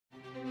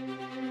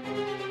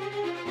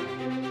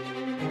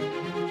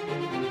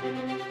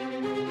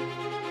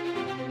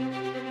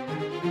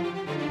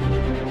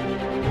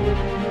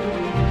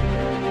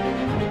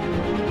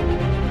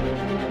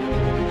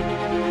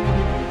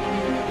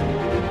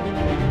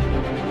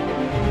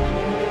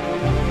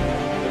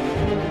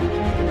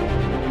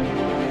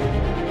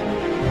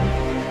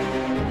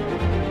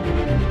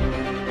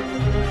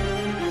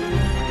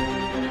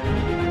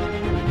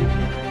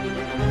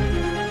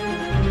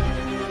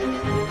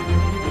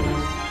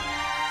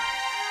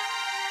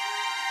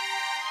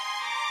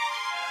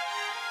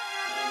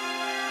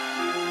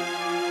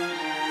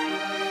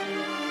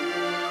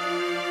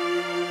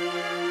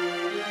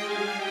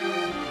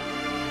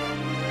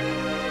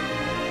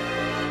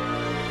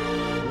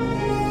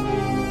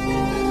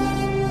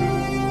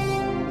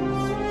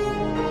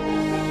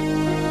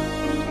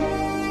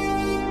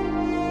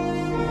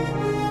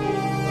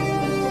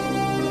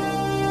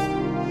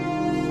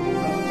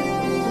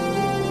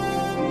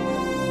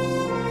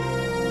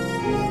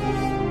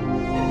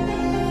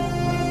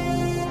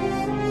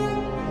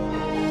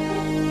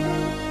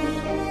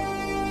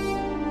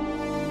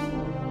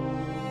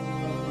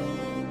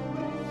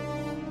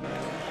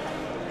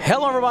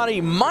Hello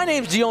everybody, my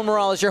name is Dion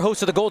Morales, your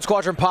host of the Gold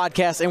Squadron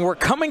podcast, and we're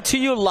coming to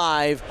you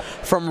live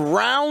from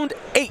round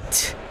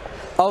 8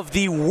 of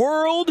the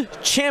World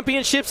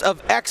Championships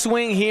of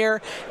X-Wing here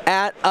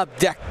at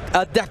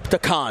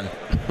Adepticon.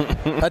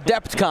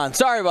 Adepticon,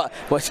 sorry about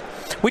what.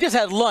 We just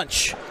had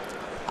lunch.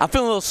 I'm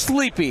feeling a little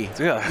sleepy.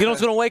 Yeah. You know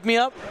what's going to wake me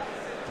up?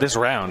 This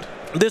round.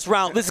 This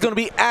is going to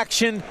be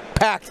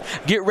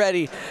action-packed. Get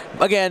ready.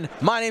 Again,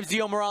 my name is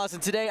Dion Morales,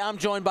 and today I'm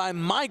joined by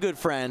my good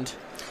friend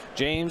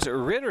James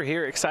Ritter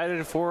here,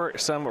 excited for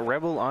some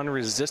Rebel on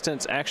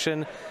Resistance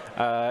action.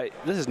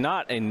 This is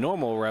not a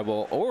normal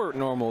Rebel or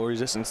normal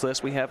Resistance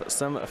list. We have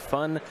some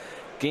fun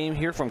game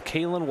here from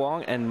Calen,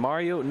 Wong, and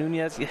Mario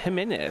Nunez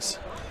Jimenez.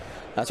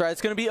 That's right.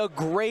 It's going to be a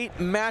great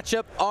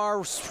matchup.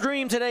 Our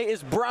stream today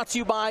is brought to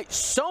you by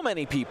so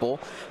many people.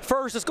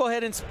 First, let's go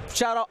ahead and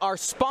shout out our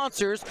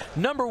sponsors.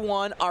 Number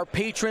one, our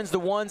patrons,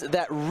 the ones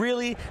that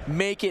really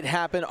make it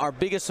happen, our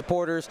biggest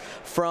supporters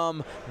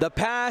from the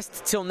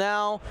past till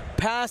now,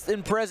 past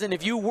and present.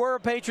 If you were a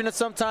patron at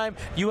some time,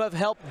 you have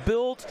helped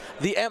build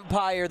the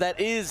empire that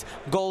is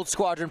Gold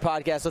Squadron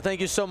Podcast. So thank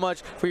you so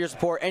much for your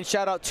support. And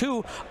shout out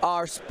to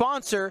our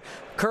sponsor,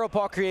 Curl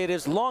Paw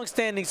Creatives,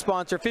 long-standing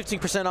sponsor,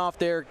 15% off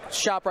their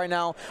shop right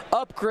now.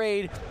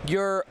 Upgrade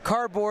your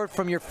cardboard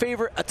from your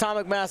favorite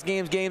Atomic Mass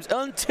games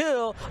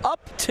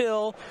up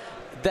till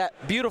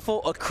that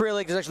beautiful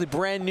acrylic is actually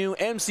brand new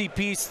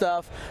MCP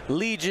stuff,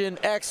 Legion,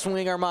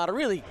 X-Wing, Armada,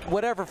 really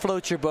whatever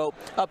floats your boat.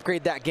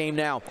 Upgrade that game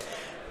now.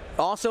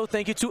 Also,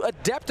 thank you to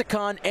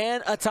Adepticon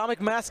and Atomic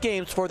Mass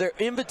Games for their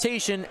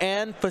invitation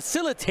and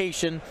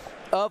facilitation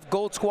of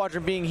Gold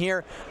Squadron being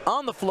here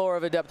on the floor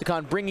of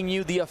Adepticon, bringing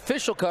you the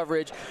official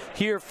coverage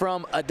here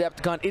from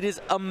Adepticon. It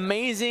is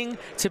amazing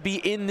to be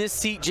in this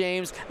seat,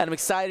 James, and I'm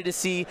excited to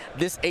see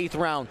this 8th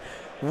round.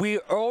 We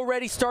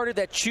already started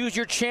that Choose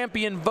Your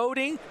Champion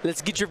voting.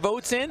 Let's get your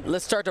votes in.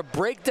 Let's start to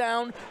break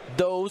down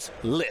those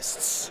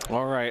lists.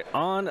 All right,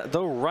 on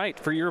the right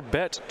for your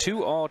bet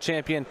to all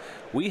champion,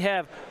 we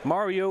have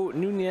Mario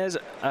Nunez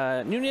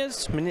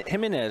Jimenez.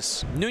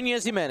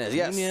 Nunez Jimenez,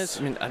 yes.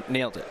 Nunez,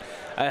 nailed it.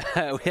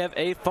 We have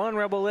a fun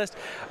Rebel list.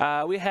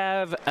 We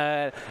have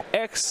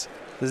X,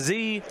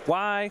 Z,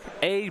 Y,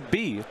 A,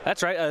 B.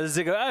 That's right, a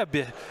Zig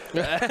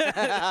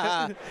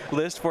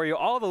list for you.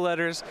 All the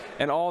letters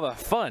and all the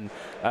fun.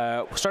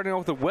 Starting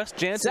off with the Wes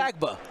Jansen.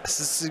 Zagba.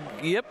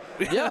 Yep.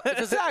 Yep,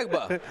 it's a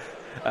Zagba.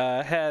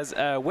 Has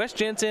Wes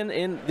Jansen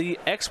in the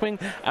X-Wing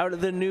out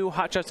of the new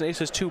Hot Shots and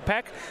Aces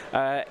 2-pack.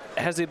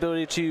 Has the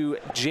ability to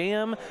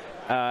jam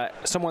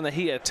someone that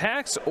he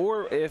attacks,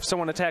 or if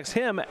someone attacks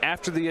him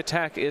after the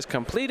attack is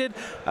completed.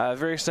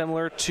 Very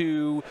similar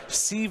to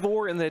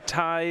Seavor in the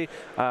TIE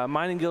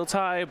Mining Guild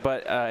TIE,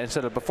 but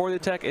instead of before the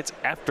attack, it's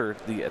after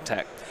the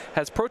attack.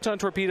 Has proton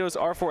torpedoes,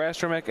 R4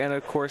 astromech, and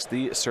of course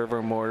the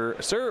servo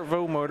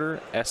motor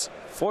S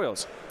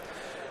foils.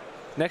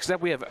 Next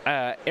up, we have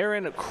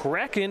Aaron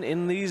Kraken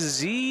in the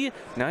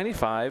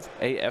Z95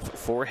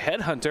 AF4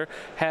 Headhunter.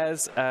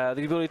 Has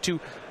the ability to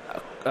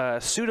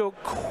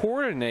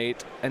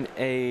pseudo-coordinate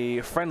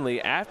a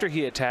friendly after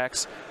he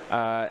attacks,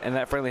 and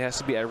that friendly has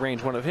to be at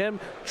range 1 of him,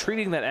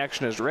 treating that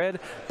action as red,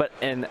 but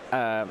an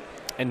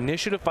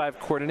Initiative 5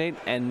 coordinate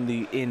and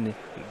the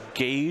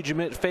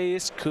engagement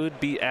phase could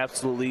be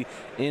absolutely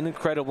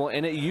incredible,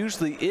 and it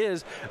usually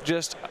is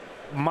just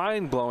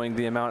mind-blowing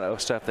the amount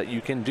of stuff that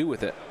you can do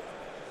with it.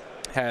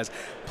 Has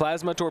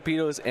plasma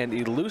torpedoes and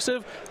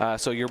elusive,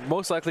 so you're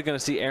most likely going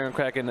to see Aaron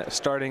Kraken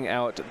starting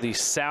out the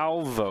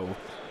salvo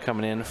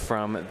coming in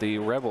from the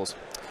Rebels.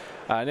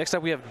 Next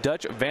up, we have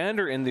Dutch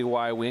Vander in the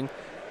Y-Wing.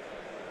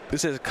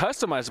 This is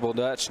customizable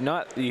Dutch,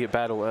 not the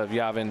Battle of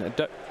Yavin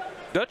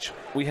Dutch.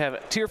 We have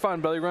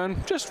Tierfon Belly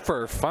Run just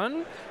for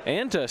fun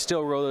and to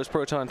still roll those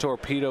proton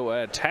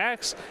torpedo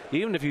attacks,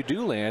 even if you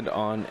do land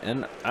on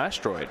an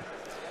asteroid.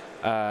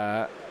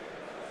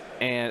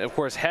 And of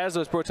course has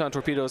those proton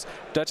torpedoes.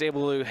 Dutch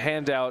able to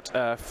hand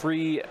out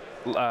free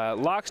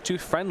locks to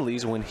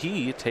friendlies when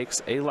he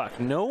takes a lock.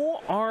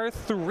 No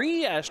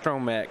R3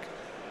 astromech.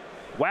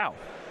 Wow.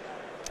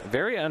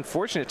 Very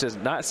unfortunate to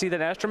not see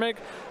that astromech.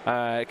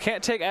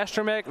 Can't take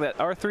astromech, that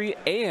R3,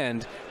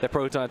 and the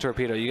proton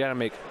torpedo. You got to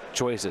make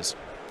choices.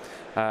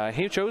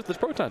 He chose the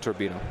proton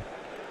torpedo.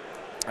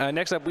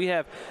 Next up, we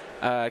have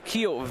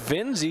Keo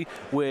Vinzi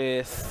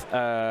with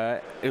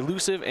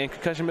elusive and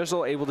concussion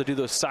missile, able to do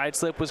those side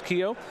slip with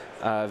Keo.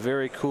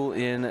 Very cool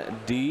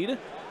indeed.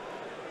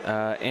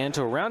 And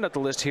to round out the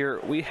list here,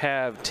 we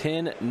have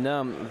Tin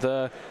Num,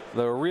 the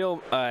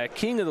real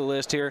king of the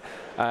list here,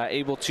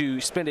 able to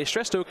spend a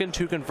stress token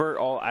to convert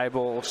all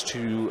eyeballs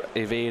to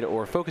evade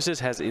or focuses.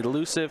 Has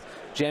elusive,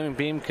 jamming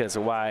beam, because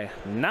why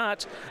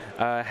not?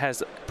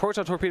 Has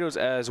proton torpedoes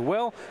as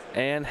well,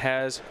 and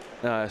has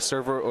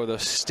server or the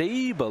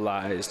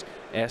stabilized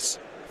S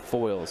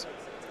foils.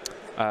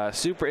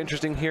 Super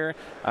interesting here.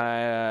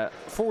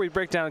 Before we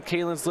break down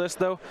Calen's list,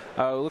 though,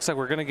 it looks like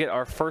we're going to get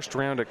our first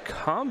round of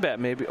combat,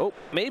 maybe. Oh,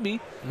 maybe.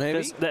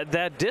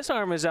 That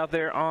disarm is out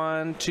there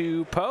on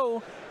to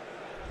Poe.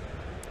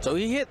 So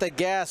he hit the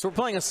gas. We're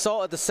playing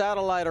Assault at the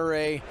Satellite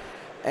Array.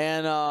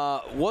 And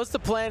was the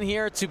plan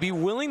here to be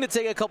willing to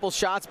take a couple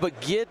shots, but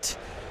get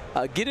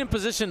in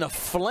position to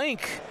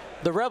flank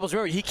the Rebels?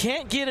 Remember, he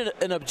can't get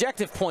an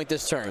objective point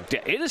this turn.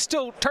 Yeah, it is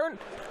still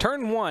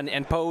turn 1,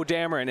 and Poe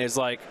Dameron is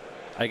like,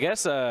 I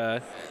guess,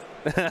 we're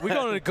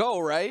going to go,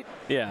 right?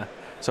 Yeah.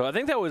 So I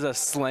think that was a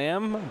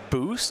slam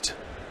boost.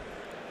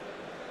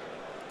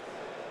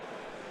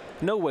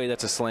 No way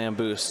that's a slam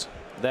boost.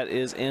 That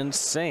is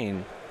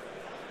insane.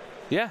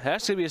 Yeah, it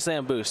has to be a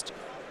slam boost.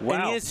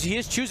 Wow. And he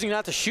is choosing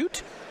not to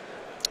shoot?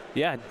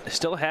 Yeah,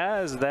 still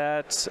has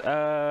that.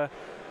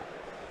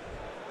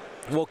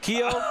 Well,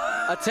 Keo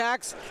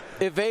attacks,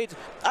 evades.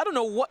 I don't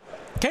know what.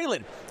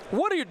 Calen,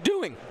 what are you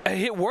doing?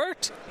 It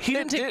worked. He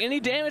didn't take any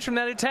damage from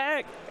that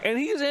attack. And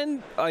he's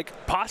in, like,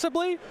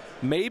 possibly,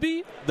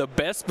 maybe, the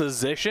best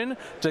position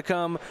to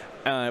come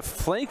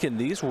flanking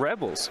these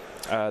Rebels.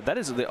 That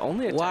is the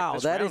only attack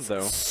this round,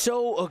 though.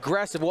 So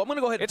aggressive. Well, I'm going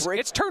to go ahead and break.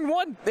 It's turn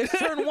 1. It's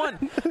turn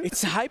 1.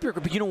 It's hyper,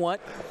 but you know what?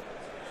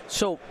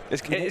 So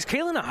is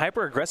Calen a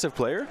hyper-aggressive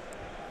player?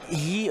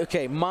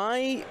 Okay,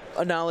 my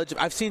knowledge,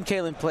 I've seen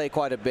Calen play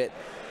quite a bit.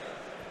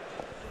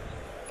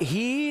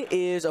 He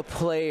is a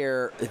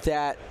player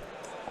that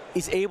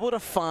is able to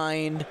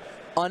find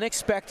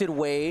unexpected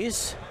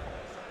ways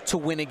to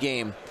win a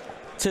game.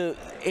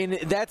 And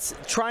that's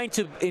trying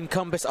to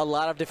encompass a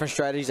lot of different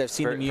strategies I've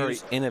seen him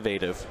use. Very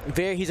innovative.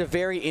 He's a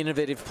very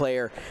innovative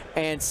player.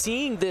 And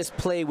seeing this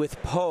play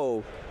with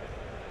Poe,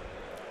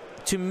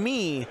 to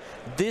me,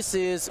 this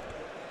is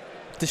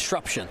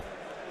disruption.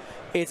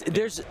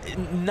 There's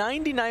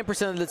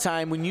 99% of the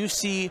time when you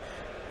see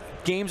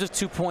games of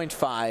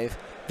 2.5,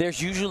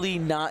 there's usually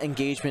not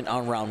engagement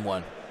on round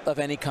 1 of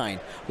any kind.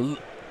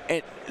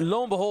 And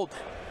lo and behold,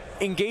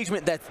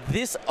 engagement that's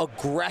this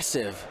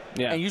aggressive.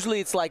 Yeah. And usually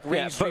it's like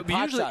range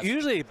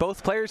usually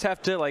both players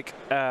have to like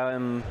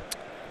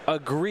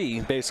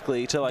agree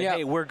basically to like,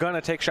 hey, we're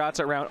gonna take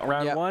shots at round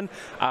 1.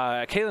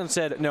 Calen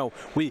said, no,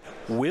 we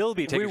will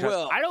be taking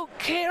shots. I don't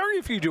care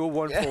if you do a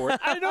 1-4.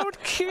 I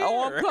don't care.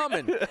 Oh, I'm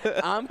coming.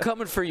 I'm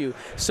coming for you.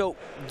 So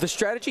the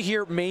strategy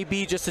here may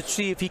be just to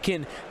see if he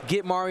can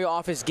get Mario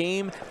off his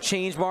game,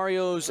 change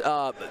Mario's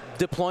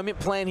deployment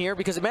plan here.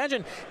 Because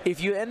imagine if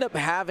you end up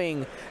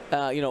having,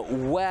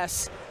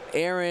 Wes,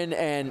 Aaron,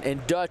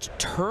 and Dutch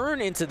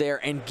turn into there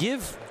and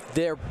give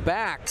their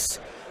backs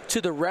to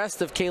the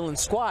rest of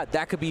Calen's squad.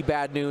 That could be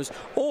bad news.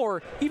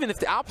 Or even if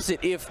the opposite,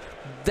 if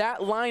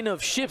that line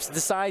of ships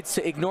decides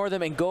to ignore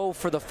them and go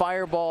for the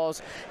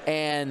fireballs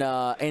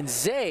and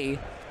Zay,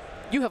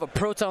 you have a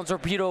proton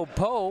torpedo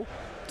Poe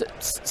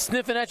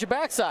sniffing at your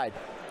backside.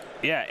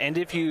 Yeah, and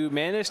if you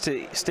manage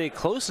to stay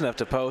close enough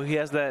to Poe, he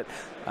has that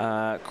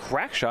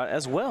crack shot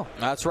as well.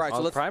 That's right.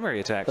 So let's primary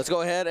attack. Let's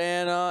go ahead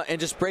and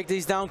just break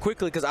these down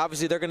quickly because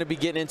obviously they're going to be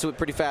getting into it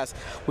pretty fast.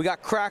 We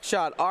got crack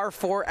shot,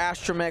 R4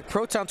 astromech,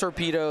 proton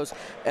torpedoes,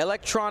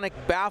 electronic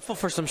baffle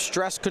for some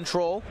stress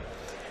control,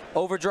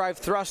 overdrive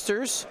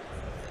thrusters,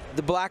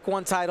 the black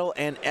one title,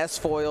 and S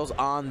foils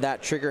on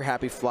that trigger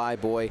happy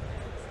flyboy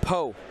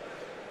Poe.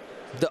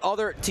 The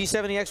other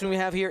T-70X we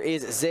have here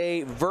is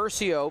Zay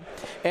Versio,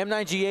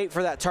 M9G8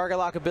 for that target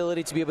lock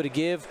ability to be able to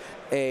give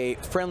a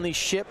friendly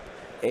ship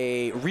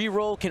a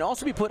reroll. Can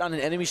also be put on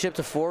an enemy ship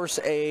to force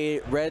a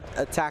red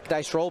attack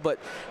dice roll, but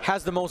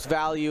has the most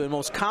value and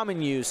most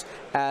common use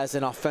as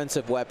an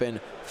offensive weapon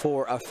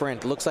for a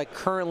friend. Looks like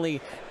currently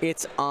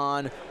it's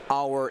on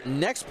our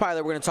next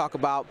pilot we're going to talk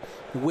about,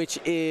 which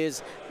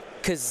is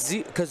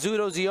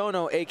Kazuto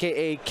Ziono,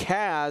 aka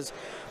Kaz.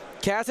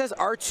 Kaz has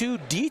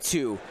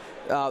R2-D2.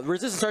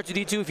 Resistance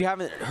R2-D2, if you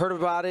haven't heard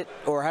about it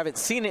or haven't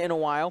seen it in a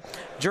while,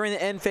 during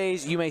the end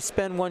phase, you may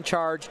spend 1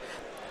 charge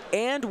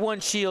and 1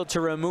 shield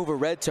to remove a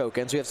red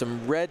token. So we have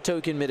some red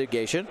token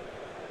mitigation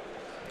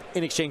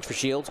in exchange for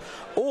shields.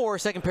 Or,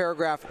 second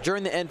paragraph,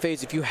 during the end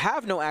phase, if you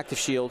have no active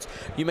shields,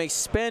 you may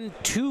spend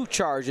 2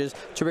 charges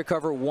to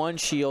recover 1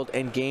 shield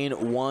and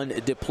gain 1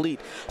 deplete.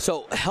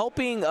 So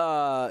helping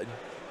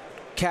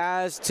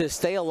Kaz to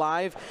stay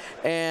alive,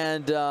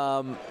 and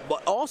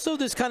but also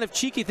this kind of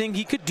cheeky thing,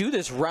 he could do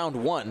this round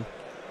 1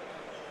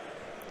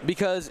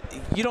 because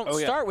you don't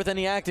start with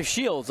any active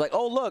shields. Like,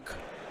 oh look,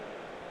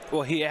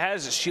 well, he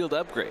has a shield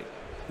upgrade.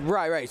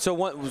 Right.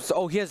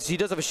 So he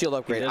does have a shield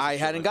upgrade. I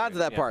hadn't gotten to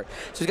that part.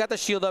 So he's got the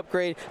shield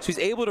upgrade. So he's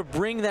able to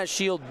bring that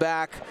shield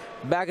back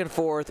and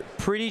forth.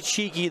 Pretty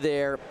cheeky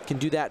there. Can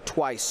do that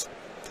twice.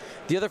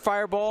 The other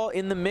fireball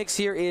in the mix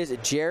here is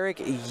Jarek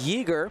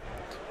Yeager.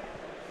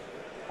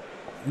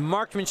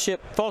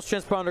 Marksmanship, false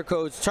transponder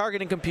codes,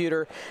 targeting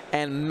computer,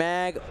 and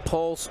mag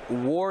pulse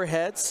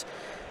warheads.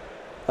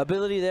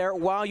 Ability there,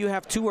 while you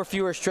have 2 or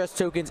fewer stress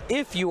tokens,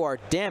 if you are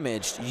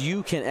damaged,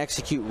 you can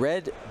execute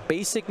red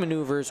basic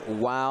maneuvers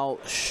while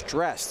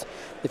stressed.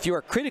 If you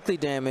are critically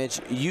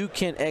damaged, you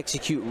can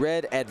execute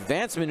red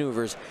advanced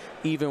maneuvers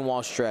even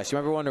while stressed. You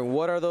might be wondering,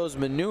 what are those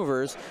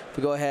maneuvers? If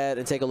we go ahead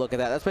and take a look at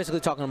that, that's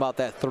basically talking about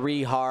that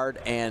 3 hard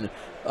and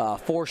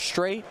 4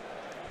 straight.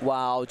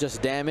 while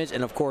just damaged,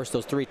 and of course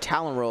those 3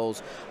 Talon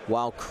rolls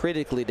while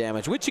critically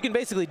damaged, which you can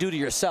basically do to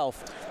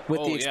yourself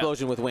with the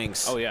explosion with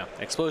wings. Oh yeah,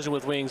 explosion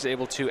with wings,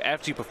 able to,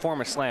 after you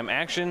perform a slam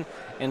action,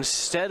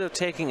 instead of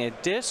taking a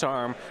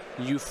disarm,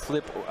 you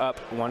flip up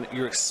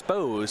you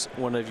expose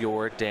one of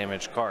your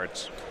damaged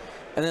cards.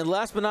 And then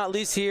last but not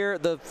least here,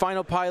 the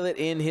final pilot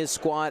in his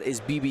squad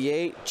is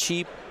BB-8.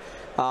 Cheap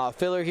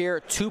filler here,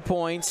 2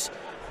 points.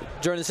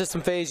 During the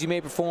system phase, you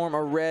may perform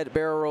a red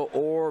barrel roll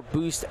or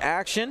boost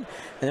action.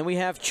 And then we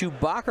have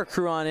Chewbacca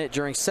crew on it.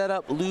 During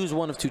setup, lose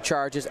 1 of 2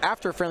 charges.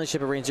 After a friendly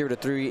ship at range 0 to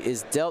 3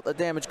 is dealt a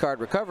damage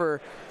card,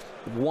 recover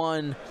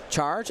 1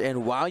 charge.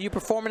 And while you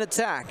perform an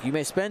attack, you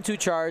may spend 2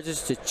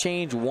 charges to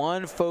change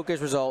 1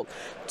 focus result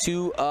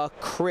to a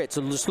crit.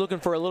 So just looking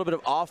for a little bit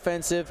of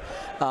offensive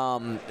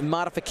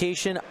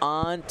modification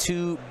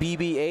onto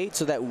BB-8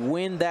 so that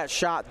when that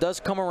shot does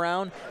come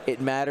around,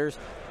 it matters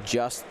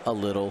just a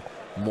little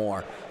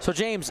more. So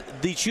James,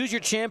 the Choose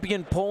Your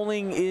Champion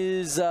polling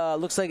is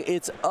looks like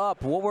it's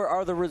up. What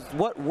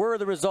were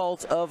the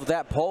results of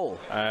that poll?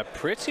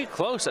 Pretty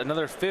close.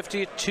 Another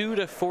 52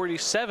 to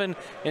 47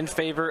 in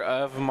favor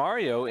of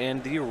Mario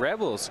and the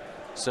Rebels.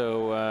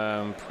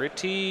 So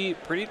pretty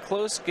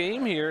close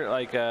game here.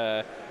 Like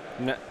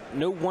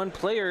no one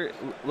player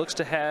looks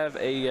to have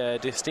a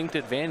distinct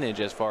advantage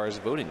as far as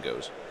voting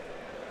goes.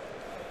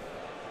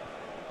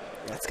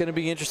 That's going to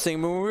be interesting.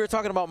 When we were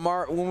talking about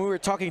when we were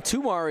talking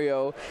to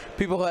Mario,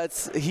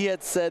 he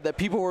had said that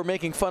people were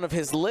making fun of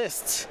his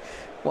list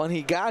when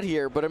he got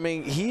here. But I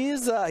mean,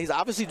 he's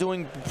obviously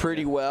doing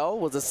pretty well.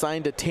 Was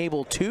assigned to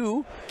table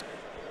 2,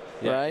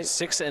 yeah, right?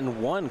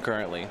 6-1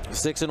 currently.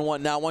 6-1.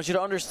 Now I want you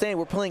to understand,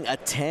 we're playing a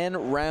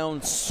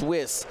 10-round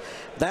Swiss.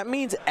 That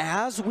means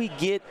as we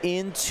get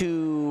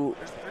into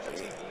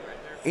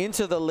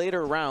the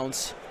later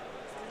rounds,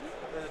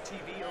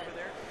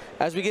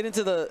 as we get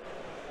into the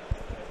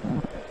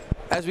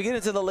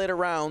later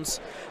rounds,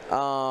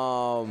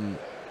 we're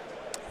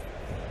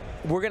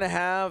going to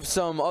have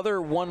some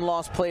other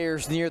one-loss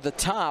players near the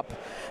top.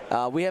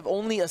 We have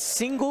only a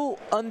single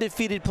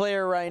undefeated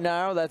player right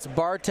now. That's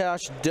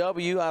Bartosz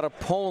W. out of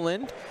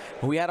Poland.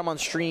 We had him on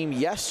stream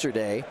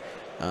yesterday,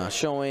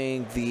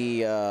 showing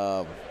the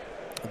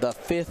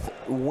 5th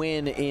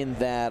win in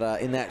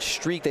that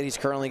streak that he's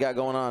currently got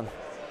going on.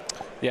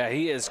 Yeah,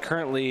 he is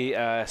currently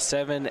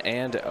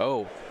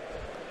 7-0.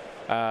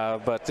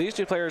 But these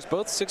 2 players,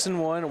 both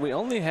 6-1. We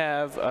only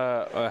have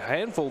a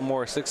handful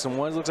more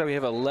 6-1s. Looks like we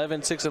have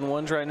 11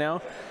 6-1s right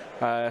now.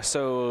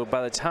 So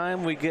by the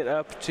time we get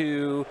up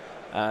to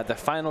the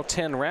final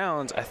 10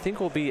 rounds, I think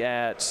we'll be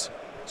at,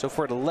 so if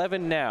we're at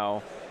 11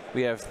 now,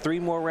 we have 3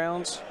 more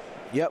rounds.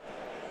 Yep.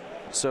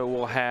 So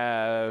we'll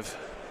have,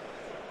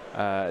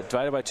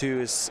 divided by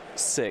 2 is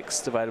 6,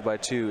 divided by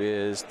 2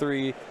 is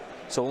 3.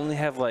 So we'll only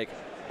have like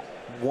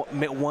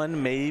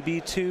one maybe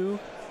 2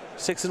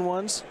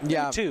 6-1s.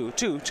 Yeah, two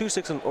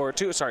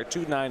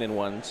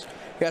 9-1s.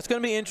 Yeah, it's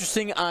going to be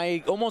interesting.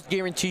 I almost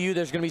guarantee you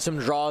there's going to be some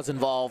draws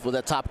involved with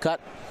that top cut.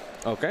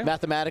 Okay.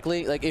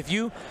 Mathematically, like if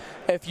you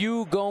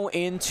go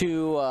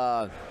into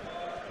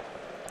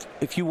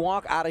if you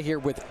walk out of here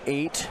with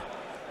 8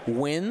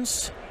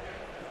 wins,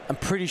 I'm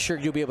pretty sure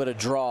you'll be able to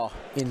draw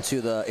into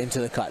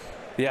the cut.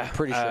 Yeah, I'm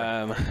pretty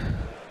sure.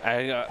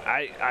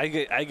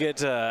 I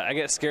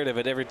get scared of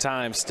it every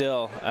time.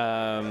 Still.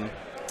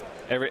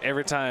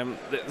 Every time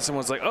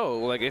someone's like, oh,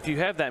 like if you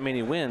have that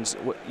many wins,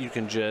 you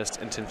can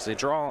just intentionally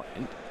draw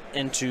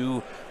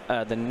into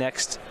the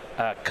next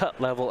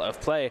cut level of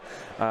play.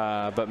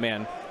 But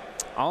man,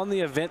 on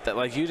the event that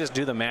like you just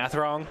do the math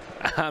wrong,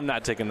 I'm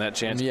not taking that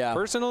chance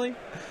personally.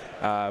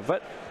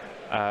 But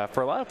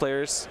for a lot of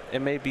players,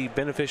 it may be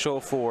beneficial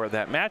for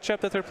that matchup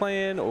that they're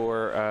playing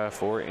or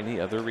for any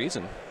other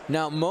reason.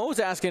 Now, Mo's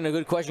asking a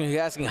good question. He's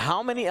asking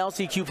how many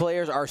LCQ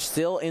players are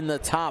still in the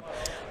top.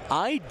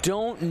 I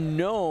don't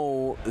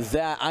know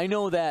that. I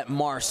know that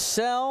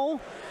Marcel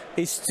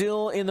is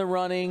still in the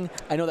running.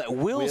 I know that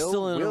Will's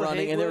still in the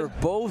running, and they're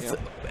both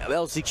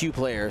LCQ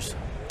players.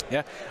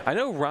 Yeah, I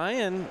know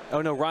Ryan.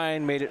 Oh no,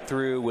 Ryan made it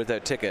through with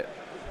that ticket.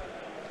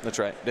 That's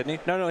right, didn't he?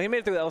 No, he made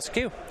it through the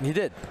LCQ. He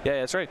did. Yeah,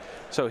 that's right.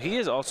 So he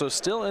is also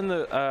still in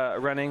the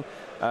running.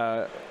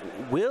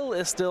 Will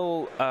is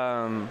still.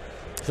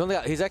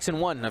 He's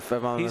X-1. If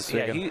I'm not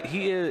mistaken. Yeah,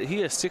 he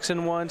is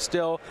 6-1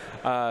 still.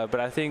 But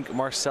I think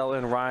Marcel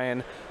and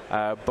Ryan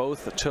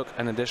both took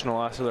an additional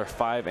loss, so they're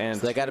 5-2.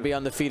 So they got to be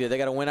undefeated. They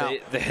got to win out.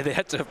 They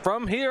have to,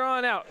 from here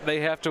on out, they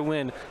have to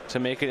win to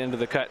make it into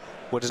the cut,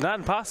 which is not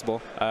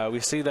impossible.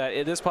 We see that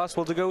it is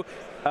possible to go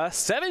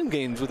 7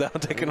 games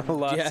without taking a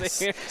loss.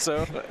 Yes.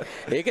 So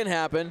it can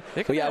happen.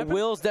 It can happen.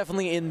 Will's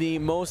definitely in the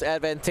most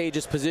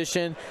advantageous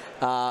position.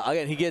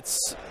 Again,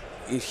 he's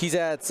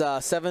at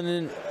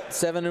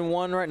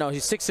 7-1 right now.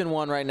 He's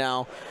 6-1 right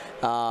now.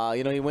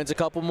 You know, he wins a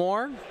couple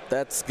more.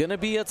 That's gonna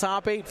be a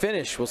top 8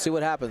 finish. We'll see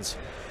what happens.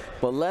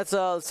 But let's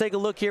take a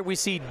look here. We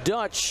see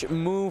Dutch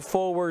move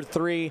forward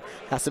 3.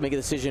 Has to make a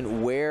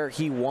decision where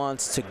he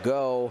wants to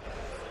go.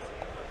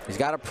 He's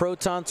got a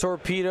proton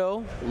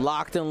torpedo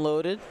locked and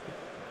loaded.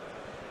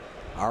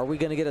 Are we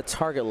gonna get a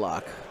target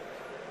lock?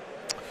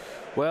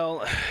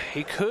 Well,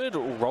 he could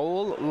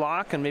roll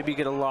lock and maybe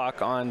get a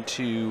lock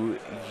onto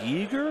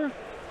Yeager.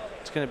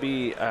 It's going to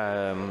be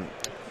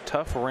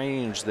tough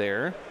range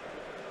there.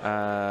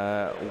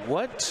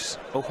 What?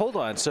 Oh, hold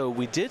on. So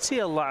we did see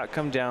a lock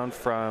come down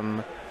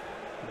from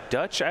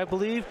Dutch, I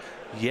believe.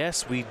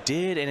 Yes, we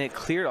did, and it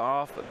cleared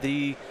off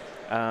the.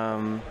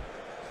 No,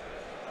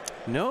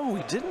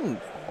 we didn't.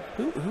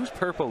 Who's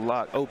purple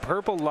lock? Oh,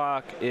 purple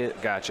lock.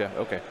 Gotcha.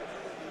 Okay.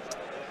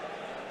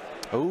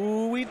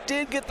 Oh, we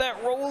did get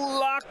that roll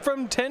lock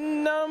from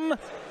Tennum.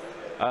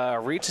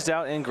 Reaches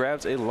out and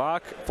grabs a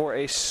lock for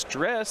a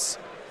stress,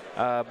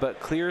 but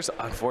clears,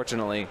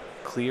 unfortunately,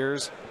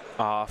 clears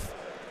off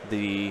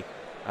the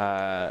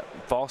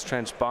false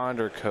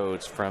transponder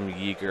codes from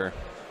Yeager.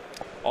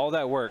 All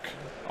that work,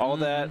 all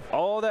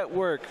that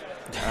work.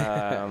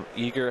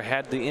 Yeager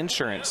had the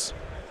insurance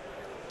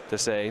to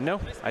say, no,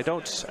 I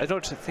don't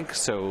think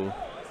so.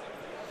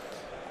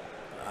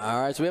 All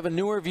right, so we have a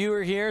newer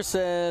viewer here.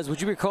 Says, would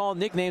you recall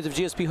nicknames of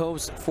GSP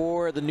hosts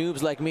for the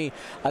noobs like me?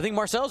 I think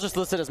Marcel's just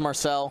listed as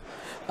Marcel.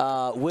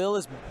 Will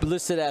is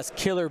listed as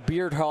Killer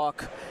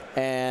Beardhawk,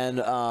 and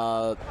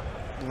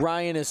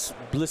Ryan is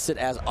listed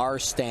as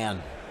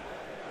R-Stan.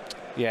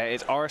 Yeah,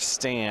 it's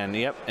R-Stan,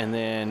 yep. And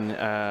then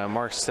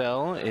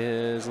Marcel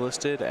is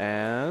listed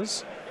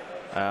as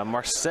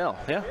Marcel,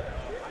 yeah.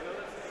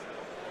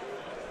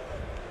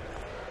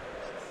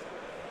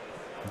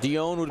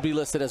 Dion would be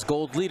listed as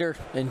Gold Leader,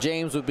 and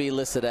James would be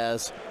listed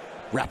as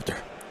Raptor.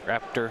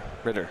 Raptor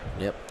Ritter.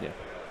 Yep. Yeah.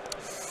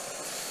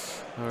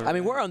 I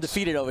mean, we're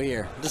undefeated over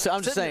here.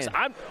 I'm just saying.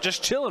 I'm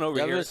just chilling over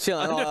here. I'm just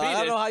chilling. I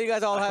don't know how you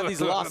guys all have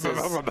these losses.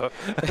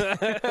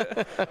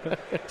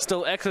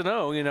 Still X and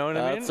O, you know what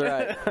I mean?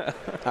 That's right.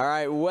 All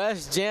right,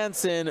 Wes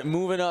Jansen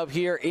moving up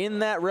here in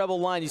that Rebel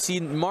line. You see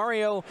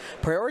Mario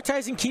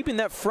prioritizing keeping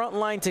that front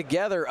line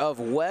together of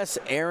Wes,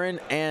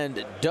 Aaron,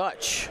 and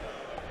Dutch.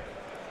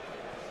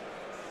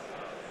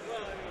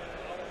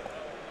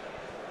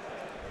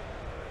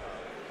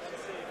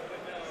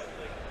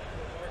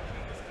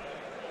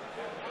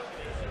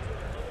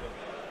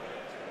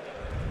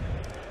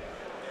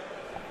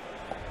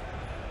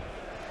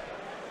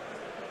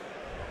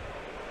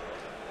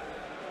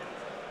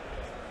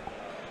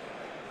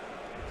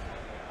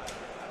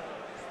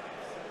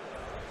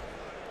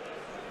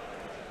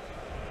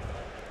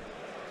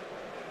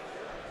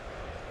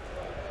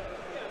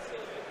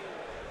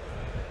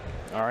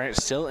 All right,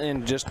 still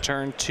in just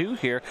turn 2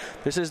 here.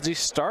 This is the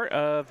start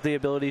of the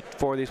ability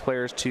for these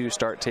players to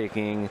start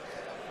taking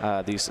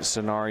these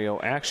scenario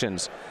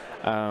actions.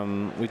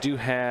 We do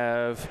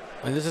have...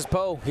 And this is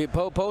Poe.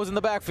 Poe's in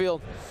the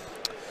backfield.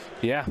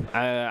 Yeah,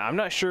 I'm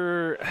not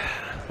sure.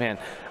 Man,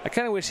 I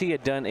kind of wish he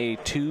had done a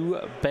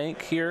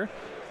 2-bank here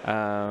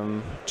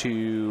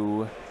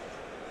to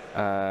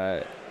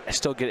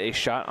still get a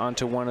shot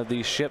onto one of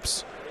these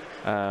ships.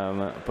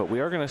 But we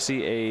are going to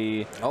see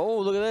a... Oh,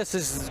 look at this.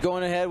 This is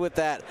going ahead with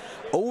that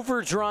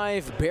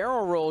overdrive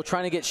barrel roll,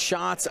 trying to get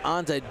shots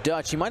onto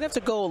Dutch. He might have to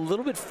go a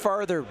little bit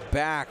farther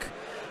back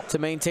to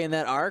maintain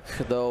that arc,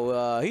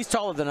 though he's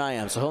taller than I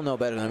am, so he'll know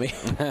better than me.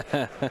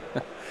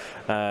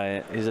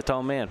 He's a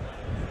tall man.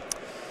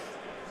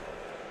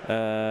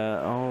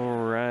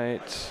 All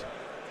right.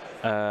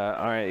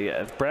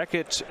 Yeah,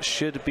 bracket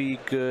should be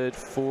good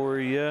for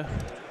you.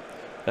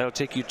 That'll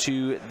take you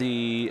to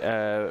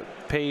the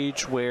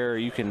page where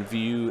you can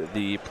view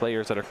the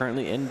players that are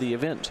currently in the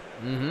event.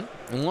 And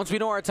once we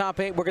know our top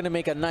 8, we're going to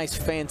make a nice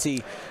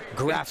fancy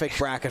graphic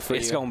bracket for you.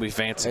 It's going to be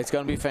fancy. It's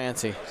going to be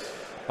fancy.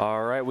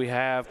 All right, we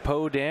have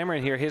Poe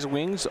Dameron here. His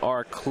wings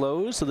are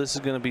closed, so this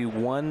is going to be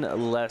one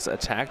less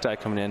attack die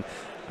coming in,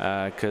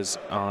 because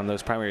on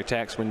those primary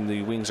attacks, when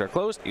the wings are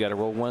closed, you got to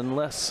roll one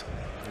less.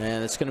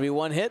 And it's going to be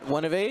one hit,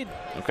 one evade.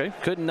 Okay,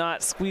 could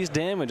not squeeze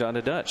damage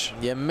onto Dutch.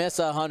 You miss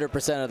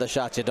 100% of the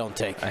shots you don't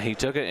take. He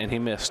took it and he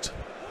missed.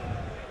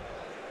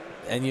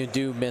 And you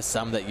do miss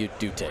some that you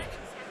do take.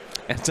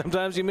 And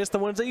sometimes you miss the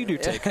ones that you do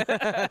take.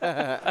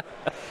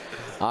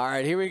 All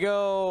right, here we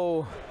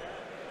go.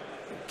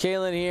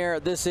 Calen here.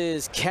 This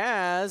is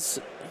Kaz.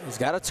 He's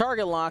got a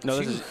target lock. No,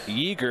 this is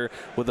Yeager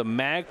with a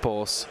mag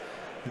pulse.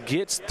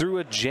 Gets through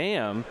a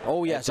jam.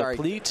 Oh, yeah, sorry.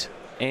 Deplete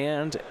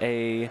and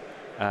a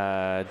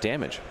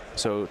damage.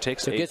 So it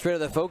takes. So it gets rid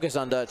of the focus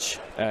on Dutch.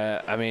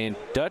 I mean,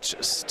 Dutch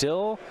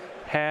still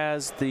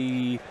has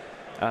the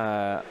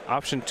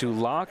option to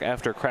lock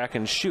after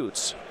Kraken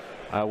shoots,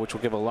 which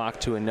will give a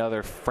lock to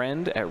another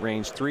friend at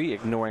range 3,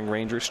 ignoring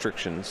range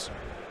restrictions.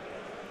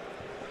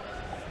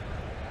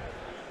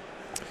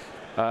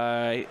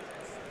 Poe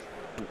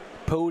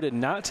did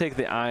not take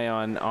the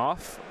ion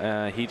off.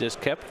 He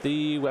just kept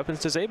the weapons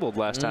disabled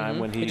last time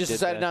when he just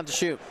decided not to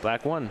shoot.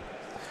 Black 1.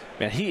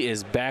 Man, he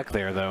is back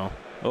there though.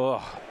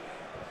 Oh.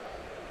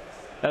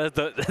 That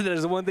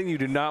is the one thing you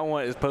do not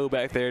want is Poe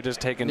back there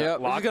just taking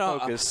lock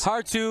focus.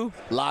 Hard to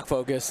lock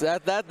focus.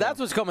 That's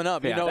what's coming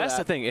up. You know that's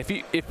the thing. If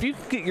you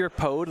get your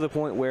Poe to the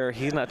point where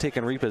he's not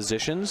taking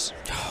repositions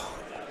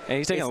and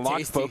he's taking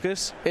lock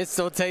focus, it's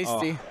so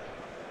tasty.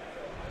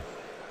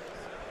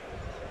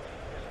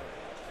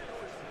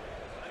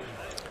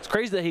 Let's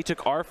crazy that he took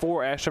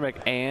R4 astromech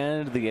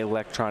and the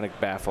electronic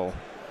baffle,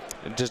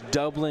 just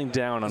doubling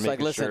down on it's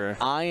making like, listen, sure.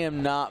 I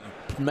am not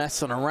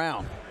messing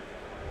around.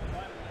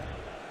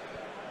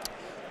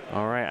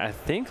 All right, I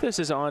think this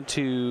is on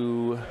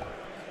to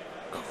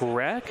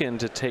Kraken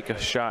to take a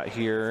shot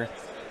here.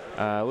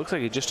 Looks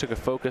like he just took a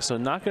focus, so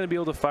not going to be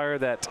able to fire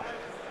that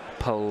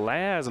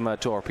plasma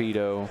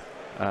torpedo,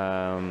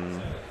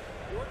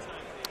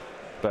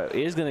 but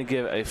is going to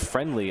give a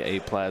friendly a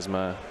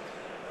plasma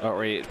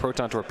or a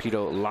proton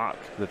torpedo lock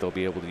that they'll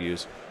be able to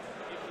use.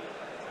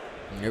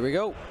 Here we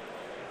go.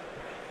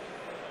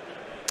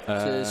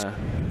 This is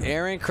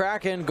Aaron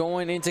Kraken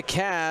going into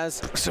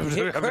Kaz.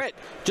 Hit crit.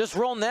 Just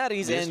roll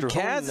natties, and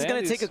Kaz is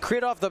going to take a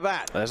crit off the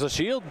bat. That's a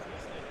shield.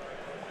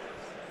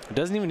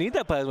 Doesn't even need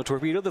that plasma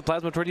torpedo. The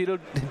plasma torpedo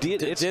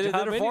did its job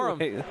it for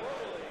anyway. him.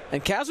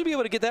 And Kaz will be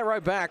able to get that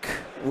right back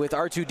with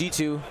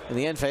R2-D2 in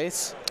the end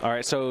phase. All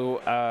right,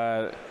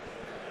 so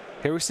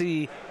here we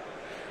see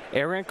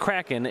Aaron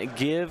Kraken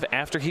give,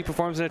 after he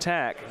performs an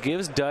attack,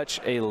 gives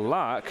Dutch a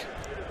lock.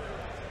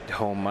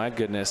 Oh my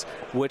goodness.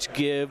 Which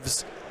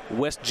gives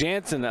Wes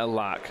Jansen a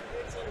lock.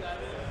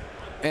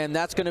 And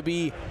that's going to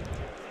be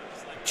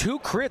 2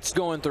 crits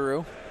going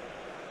through.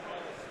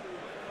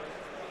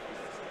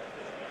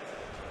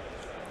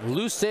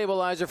 Loose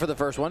stabilizer for the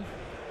first one.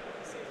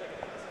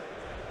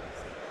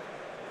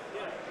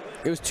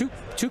 It was two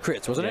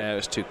crits, wasn't it? Yeah, it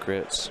was 2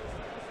 crits.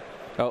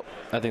 Oh,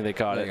 I think they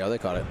caught it. There you go, they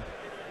caught it.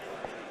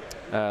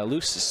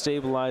 Loose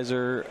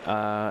stabilizer,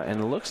 and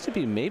it looks to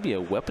be maybe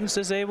a weapons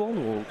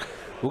disable.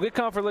 We'll get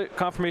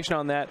confirmation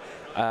on that.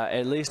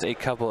 At least a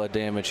couple of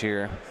damage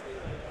here.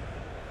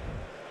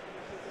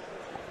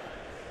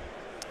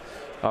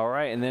 All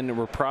right, and then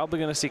we're probably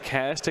going to see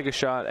Kaz take a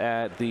shot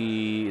at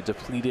the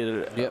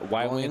depleted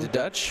Y-wing into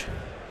Dutch.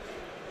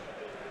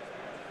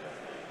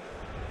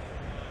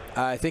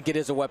 I think it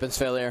is a weapons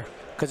failure,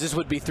 because this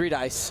would be 3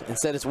 dice.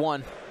 Instead, it's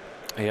 1.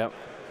 Yep.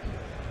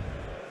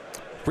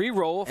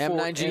 Reroll for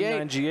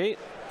M9G8.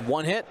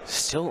 1 hit.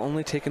 Still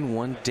only taking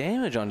 1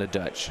 damage on the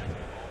Dutch.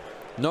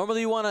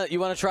 Normally, you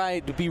wanna try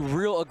to be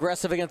real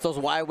aggressive against those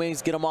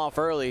Y-wings, get them off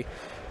early.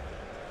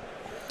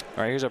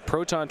 All right, here's a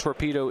proton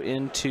torpedo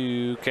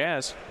into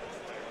Kaz.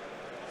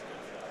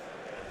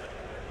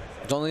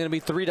 It's only going to be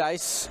 3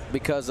 dice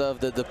because of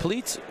the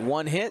deplete.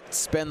 1 hit,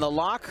 spend the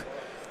lock.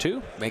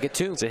 2. Make it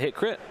 2. It's a hit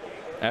crit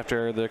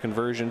after the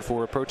conversion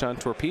for a proton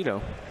torpedo.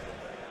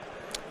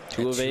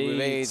 2 of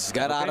 8.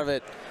 Got out of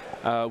it.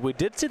 We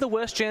did see the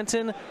Wes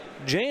Jansen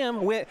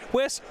jam.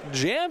 Wes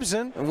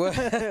Jansen.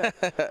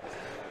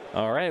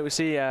 All right, we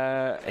see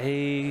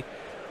a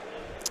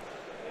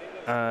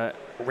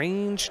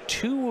range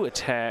 2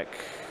 attack.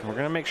 We're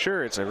going to make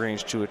sure it's a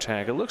range 2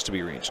 attack. It looks to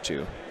be range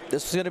 2.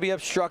 This is going to be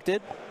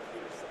obstructed.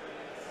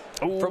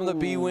 From the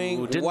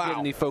B-wing. Didn't get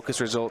any focus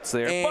results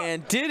there.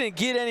 And didn't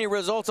get any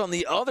results on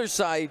the other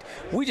side.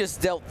 We just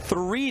dealt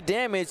 3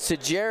 damage to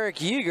Jarek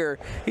Yeager.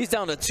 He's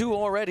down to 2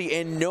 already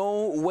and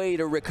no way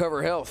to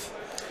recover health.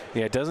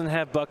 Yeah, it doesn't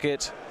have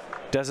bucket,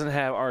 doesn't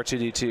have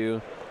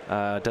R2-D2,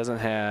 doesn't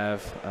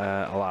have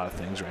a lot of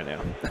things right now.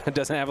 It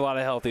doesn't have a lot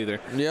of health either.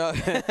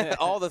 Yeah,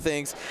 all the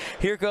things.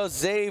 Here goes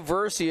Zay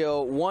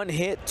Versio. 1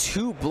 hit,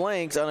 2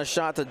 blanks on a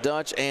shot to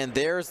Dutch, and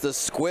there's the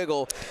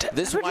squiggle.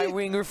 This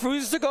Y-wing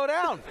refuses to go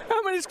down.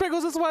 How many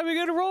squiggles is Y-wing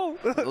gonna roll?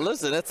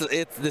 Listen, this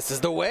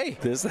is the way.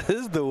 This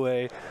is the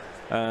way.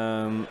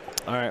 All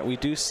right, we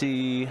do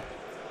see.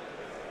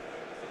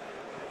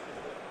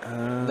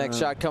 Next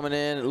shot coming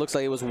in. It looks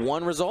like it was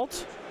 1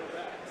 result.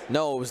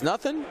 No, it was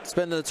nothing.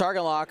 Spend the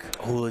target lock.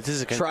 Oh, this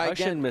is a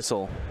concussion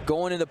missile.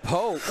 Going into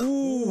Poe.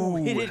 Ooh,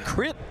 hit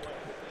crit.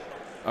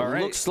 All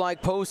right. Looks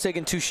like Poe's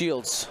taking 2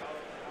 shields.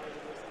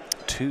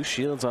 2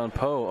 shields on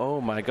Poe. Oh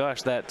my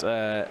gosh,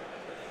 that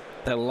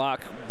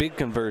lock, big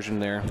conversion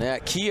there. Yeah,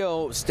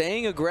 Keo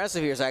staying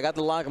aggressive here. So I got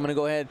the lock. I'm going to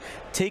go ahead,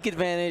 take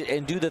advantage,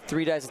 and do the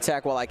 3 dice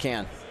attack while I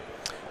can.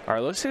 All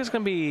right, looks like it's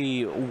going to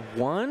be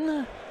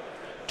 1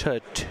 to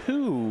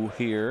 2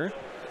 here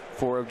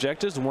for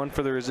objectives. 1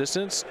 for the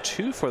resistance,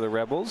 2 for the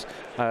rebels.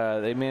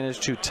 They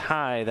managed to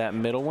tie that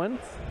middle one.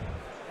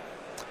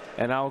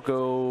 And I'll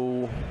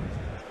go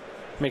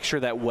make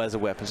sure that was a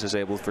weapons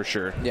disabled for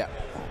sure. Yeah.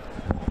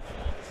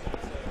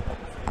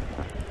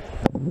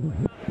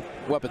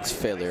 Weapons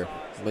failure,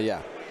 but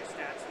yeah.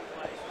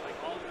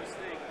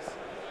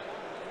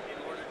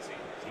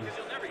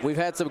 We've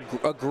had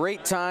a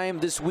great time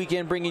this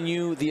weekend bringing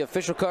you the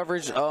official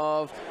coverage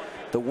of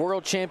the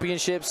World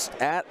Championships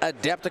at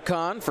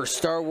Adepticon for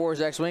Star Wars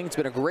X-Wing. It's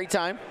been a great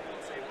time.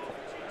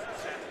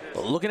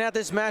 Looking at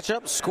this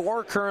matchup,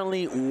 score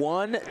currently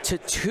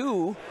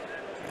 1-2.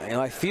 And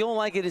I feel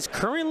like it is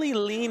currently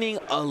leaning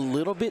a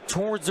little bit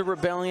towards the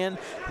Rebellion,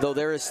 though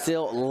there is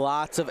still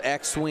lots of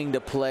X-Wing to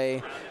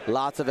play,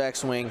 lots of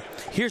X-Wing.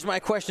 Here's my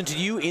question to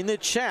you in the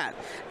chat.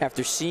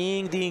 After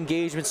seeing the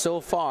engagement so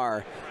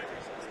far,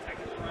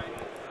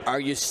 Are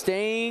you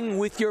staying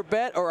with your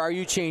bet or are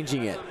you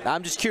changing it?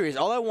 I'm just curious.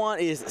 All I want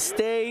is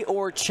stay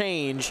or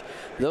change.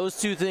 Those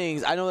two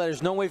things. I know that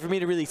there's no way for me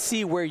to really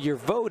see where you're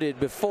voted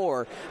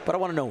before, but I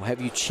want to know,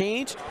 have you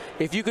changed?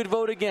 If you could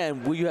vote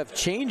again, will you have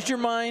changed your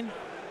mind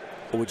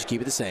or would you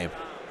keep it the same?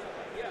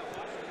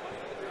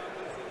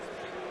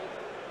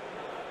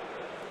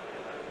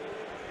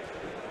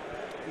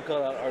 You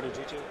call out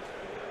R2D2?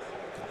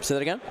 Say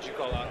that again? Did you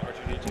call out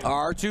R2D2?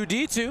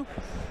 R2D2.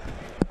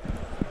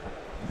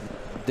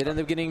 Did end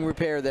up getting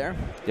repaired there.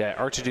 Yeah,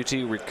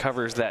 R2D2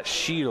 recovers that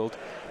shield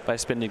by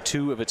spending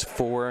 2 of its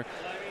 4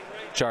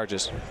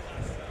 charges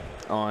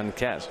on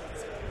Kaz.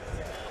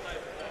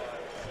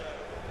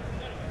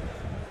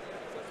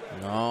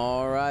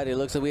 All right, it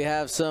looks like we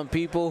have some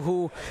people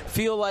who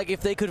feel like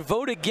if they could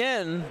vote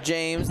again,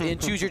 James, and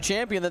choose your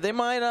champion, that they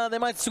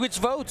might switch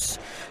votes.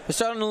 They're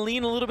starting to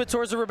lean a little bit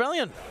towards the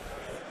Rebellion.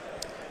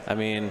 I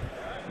mean,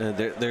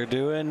 they're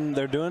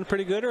doing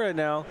pretty good right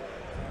now.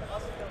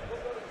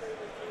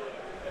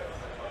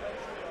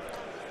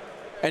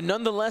 And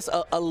nonetheless,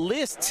 a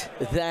list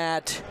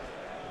that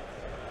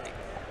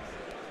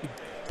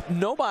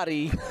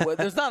nobody, well,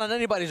 there's not on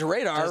anybody's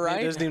radar,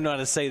 right? Doesn't even know how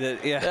to say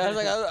that. Yeah. I was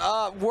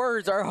like,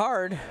 words are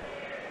hard.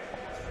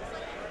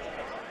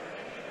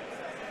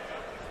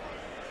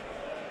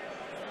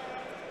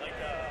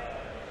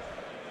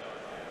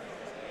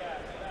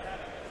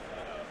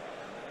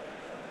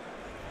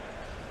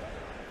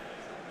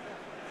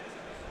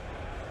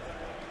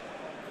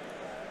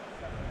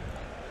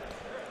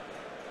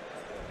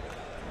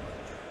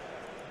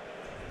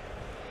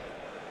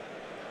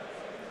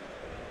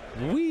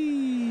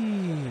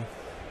 Whee!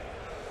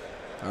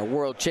 Our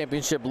World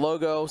Championship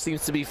logo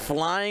seems to be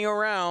flying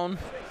around.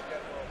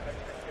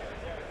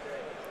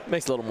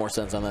 Makes a little more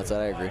sense on that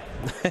side, I agree.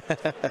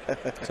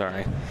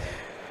 Sorry.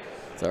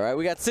 It's all right.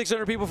 We got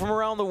 600 people from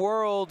around the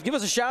world. Give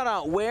us a shout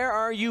out. Where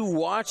are you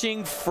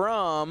watching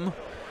from?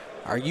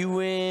 Are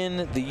you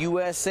in the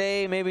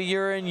USA? Maybe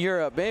you're in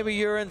Europe. Maybe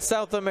you're in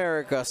South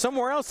America.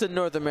 Somewhere else in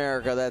North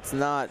America that's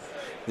not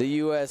the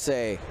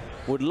USA.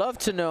 Would love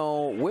to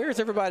know, where's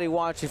everybody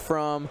watching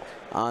from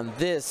on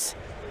this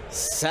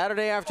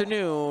Saturday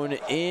afternoon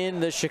in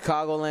the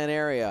Chicagoland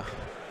area?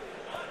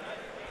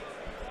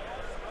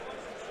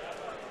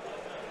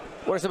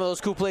 What are some of those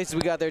cool places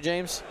we got there,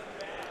 James?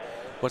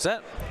 What's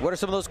that? What are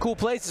some of those cool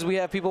places we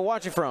have people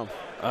watching from?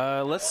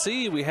 Let's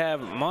see. We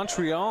have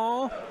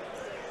Montreal,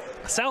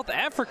 South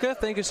Africa.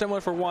 Thank you so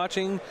much for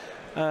watching.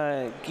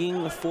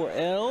 Ging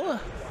 4L.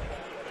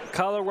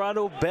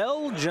 Colorado,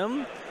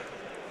 Belgium.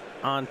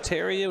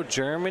 Ontario,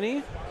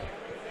 Germany.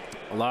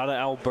 A lot of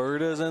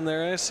Albertas in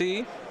there, I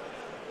see.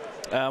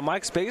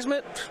 Mike's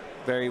Basement,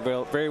 very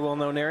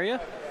well-known area.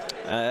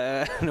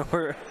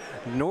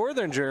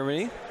 Northern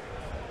Germany.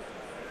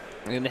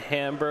 In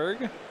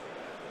Hamburg.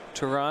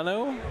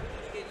 Toronto.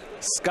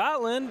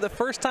 Scotland, the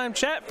first-time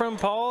chat from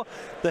Paul,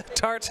 the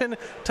Tartan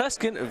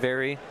Tuscan.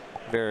 Very.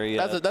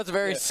 That's a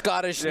very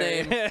Scottish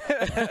name.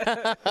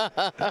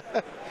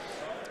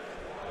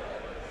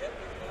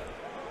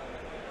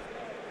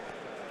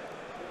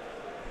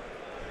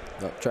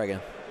 Oh, try again.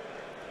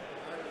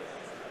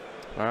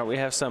 All right, we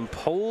have some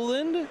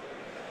Poland,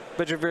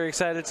 but you're very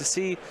excited to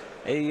see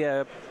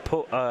a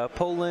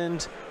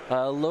Poland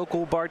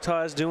local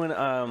Bartosz doing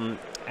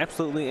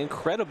absolutely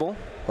incredible.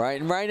 Right,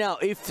 and right now,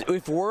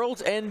 if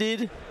Worlds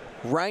ended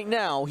right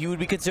now, he would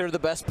be considered the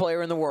best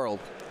player in the world.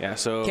 Yeah,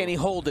 so can he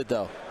hold it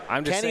though?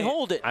 Can he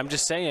hold it? I'm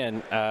just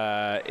saying,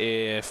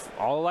 if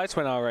all the lights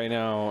went out right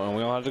now and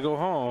we all had to go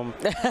home,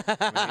 he'd be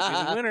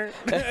the winner.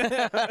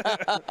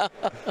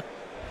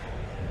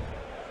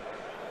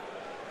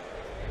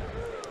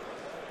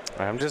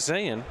 I'm just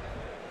saying.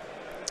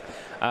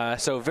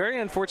 So very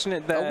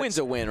unfortunate that... A win's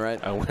a win, right?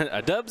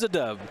 A dub's a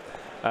dub.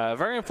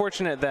 Very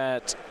unfortunate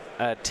that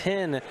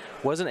 10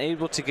 wasn't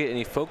able to get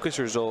any focus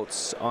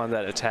results on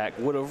that attack.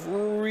 Would have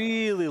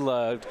really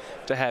loved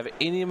to have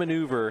any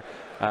maneuver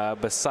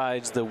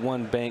besides the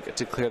one bank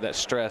to clear that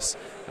stress.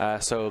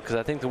 Because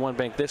I think the one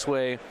bank this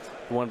way,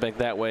 the one bank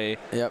that way.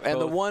 Yep, and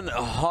the one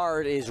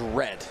hard is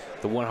red.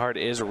 The one hard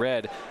is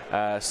red.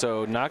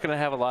 So not going to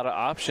have a lot of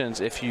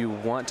options if you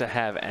want to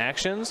have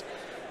actions.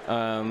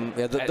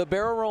 Yeah, the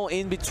barrel roll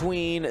in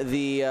between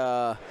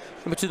the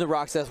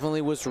rocks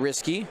definitely was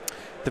risky.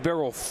 The barrel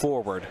roll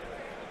forward.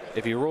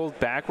 If he rolled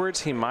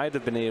backwards, he might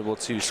have been able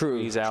to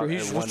squeeze out. He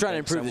was trying to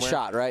improve the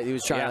shot, right? He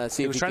was trying to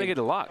see. He was trying to get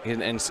a lock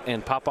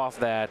and pop off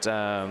that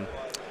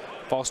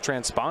false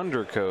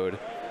transponder code,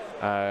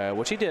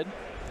 which he did.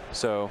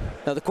 So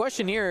now the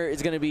question here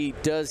is going to be: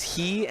 does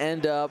he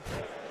end up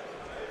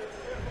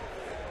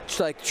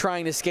like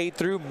trying to skate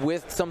through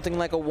with something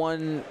like a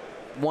one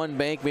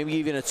bank, maybe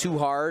even a 2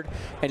 hard,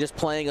 and just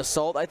playing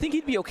assault? I think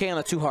he'd be okay on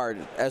a 2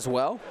 hard as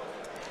well.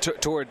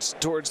 Towards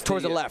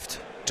the left.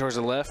 Towards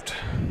the left.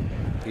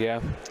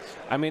 Yeah,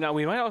 I mean,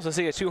 we might also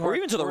see a 2 hard, or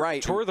even to the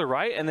right, toward the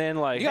right, and then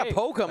like, you got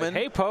Poe coming.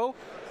 Like, hey Poe,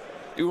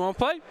 you want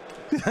to play?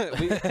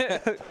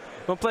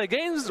 Want to play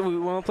games? We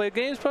want to play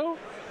games, Poe.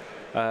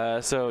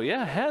 So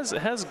yeah,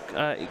 has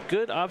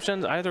good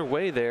options either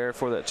way there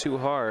for that 2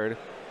 hard.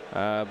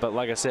 But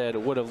like I said,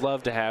 would have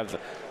loved to have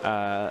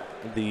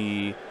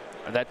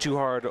that too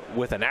hard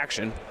with an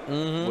action.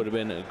 Would have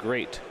been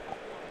great.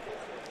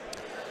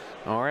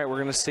 All right, we're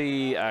going to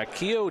see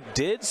Keo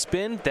did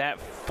spin that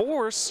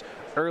force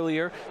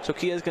earlier, so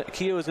Keo is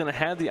going to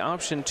have the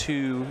option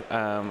to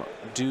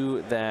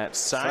do that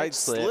side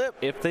slip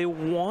if they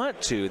want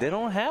to. They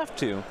don't have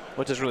to,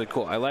 which is really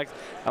cool. I like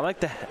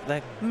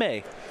the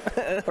May.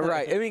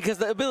 Right. I mean, because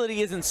the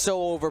ability isn't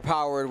so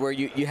overpowered where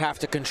you have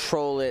to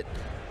control it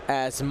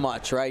as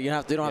much, right? You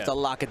don't have to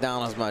lock it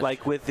down as much.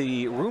 Like with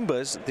the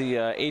Roombas, the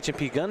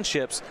H&P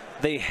gunships,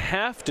 they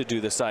have to do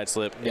the side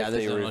slip if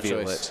they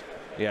reveal it.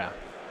 Yeah.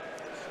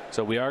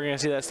 So we are going to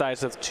see that side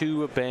slip,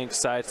 2 bank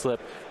side slip.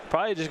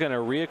 Probably just going to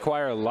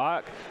reacquire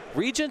lock.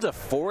 Regen's a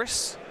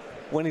force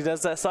when he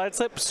does that side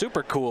slip.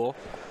 Super cool.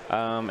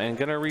 And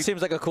going to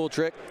seems like a cool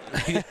trick.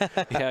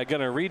 Yeah, going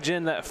to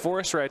regen that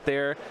force right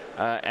there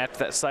at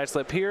that side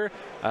slip here.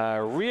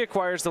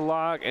 Reacquires the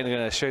lock and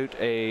going to shoot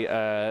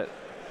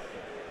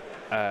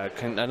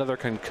another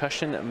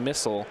concussion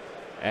missile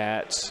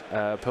at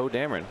Poe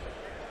Dameron.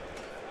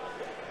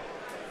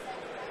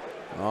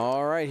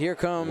 All right, here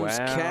comes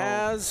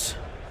Kaz.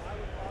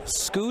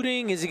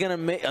 Scooting, is he gonna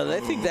make? I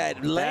think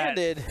that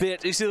landed. That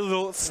fit. You see the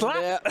little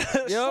slot?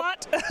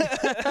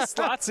 Yep.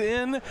 Slots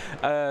in,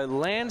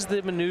 lands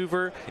the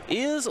maneuver.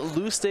 Is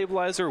loose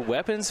stabilizer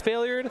weapons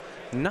failured?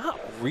 Not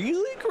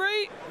really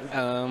great,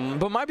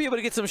 but might be able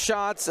to get some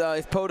shots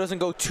if Poe doesn't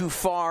go too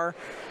far,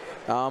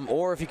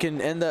 or if he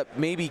can end up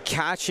maybe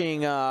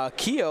catching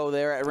Keo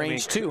there at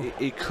range 2.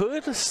 He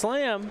could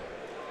slam.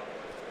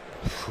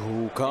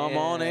 Ooh, come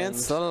on and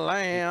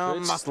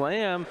slam.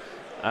 Slam.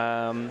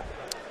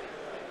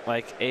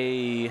 Like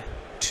a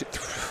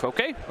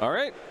okay, all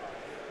right.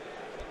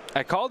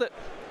 I called it.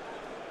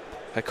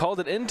 I called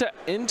it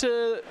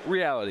into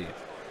reality.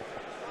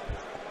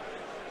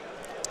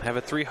 Have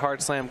a 3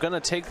 hard slam. Gonna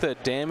take the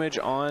damage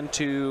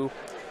onto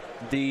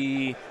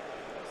the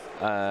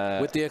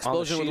with the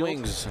explosion with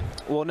wings.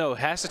 Well, no, it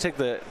has to take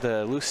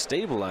the loose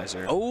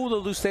stabilizer. Oh, the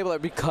loose stabilizer,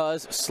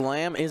 because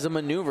slam is a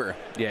maneuver.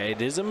 Yeah,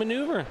 it is a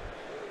maneuver.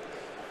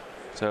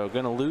 So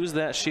going to lose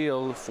that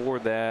shield for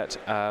that,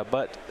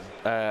 but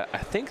I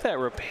think that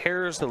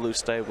repairs the loose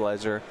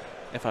stabilizer,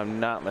 if I'm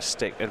not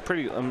mistaken.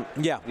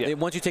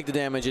 Once you take the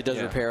damage, it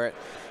does repair it.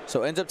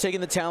 So ends up taking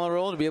the Talon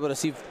roll to be able to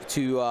see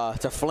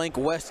to flank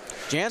West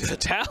Jansen. The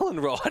Talon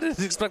roll? I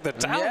didn't expect the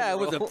Talon roll. Yeah,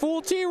 with a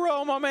full T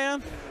roll, my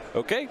man.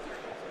 Okay.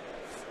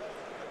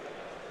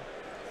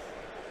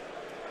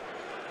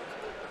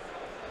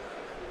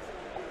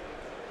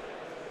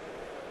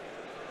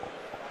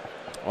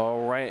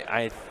 All right,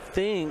 I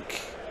think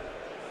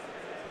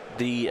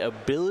the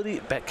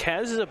ability,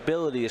 Kaz's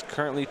ability is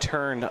currently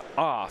turned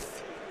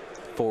off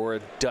for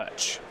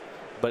Dutch,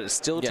 but it's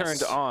still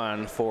turned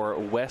on for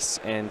Wes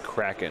and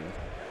Kraken.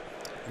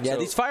 Yeah, so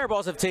these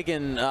fireballs have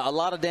taken a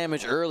lot of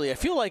damage early. I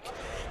feel like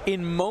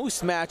in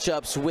most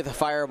matchups with a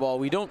fireball,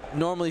 we don't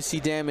normally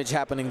see damage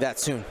happening that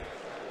soon.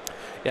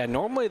 Yeah,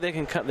 normally they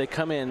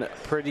come in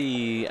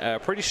pretty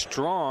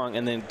strong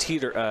and then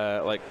peter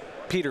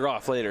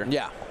off later.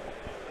 Yeah.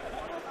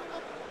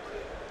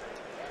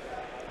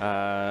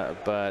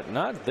 But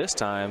not this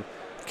time.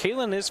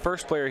 Calen is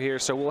first player here,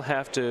 so we'll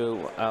have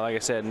to, like I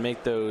said,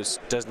 make those.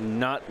 Does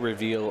not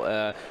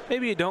reveal.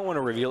 Maybe you don't want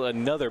to reveal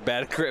another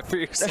bad crit for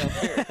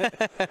yourself here.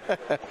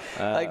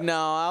 Like, no,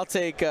 I'll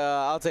take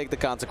the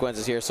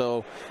consequences here.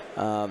 So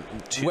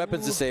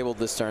weapons disabled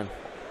this turn.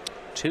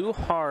 Too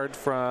hard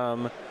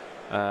from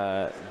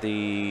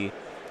the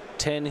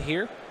 10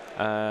 here.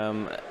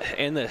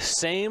 In the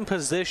same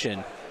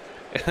position.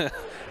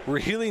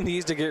 Really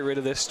needs to get rid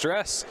of this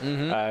stress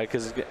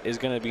because is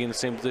going to be in the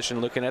same position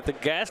looking at the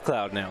gas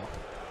cloud now.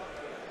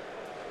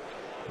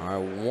 All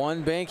right,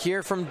 1 bank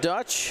here from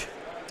Dutch.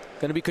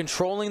 Going to be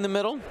controlling the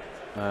middle.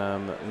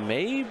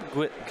 May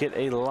get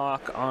a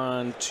lock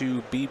on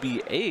to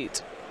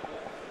BB-8.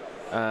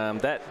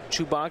 That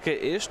Chewbacca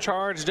is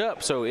charged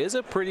up, so is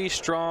a pretty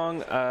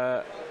strong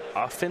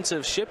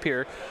offensive ship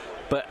here.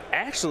 But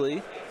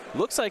actually,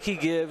 looks like he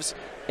gives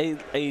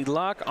a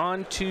lock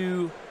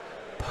onto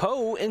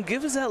Poe and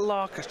gives that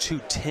lock to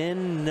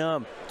 10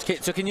 numb. Okay,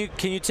 so can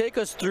you take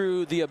us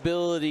through the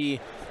ability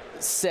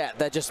set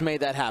that just made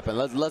that happen?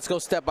 Let's go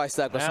step by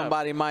step, because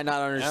somebody might not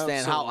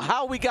understand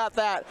how we got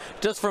that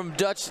just from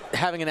Dutch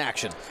having an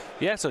action.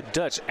 Yeah, so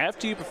Dutch,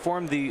 after you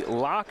perform the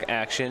lock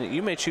action,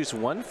 you may choose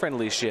 1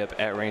 friendly ship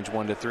at range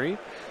 1 to 3.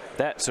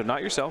 So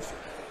not yourself,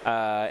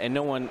 and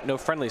no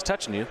friendlies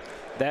touching you.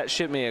 That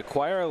ship may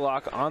acquire a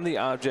lock on the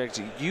object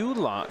you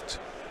locked,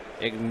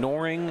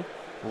 ignoring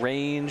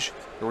range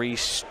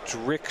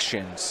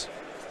restrictions.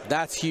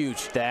 That's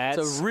huge. That's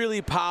a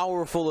really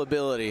powerful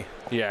ability.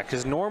 Yeah,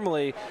 because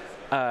normally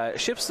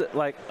ships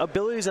that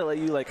abilities that let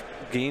you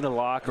gain a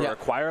lock or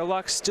acquire a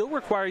lock still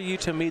require you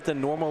to meet the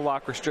normal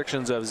lock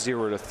restrictions of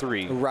 0 to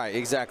 3. Right,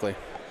 exactly.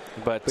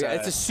 But yeah,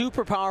 it's a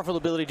super powerful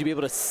ability to be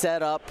able to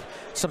set up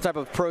some type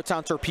of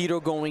proton torpedo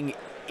going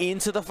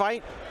into the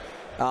fight,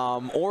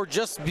 or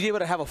just be able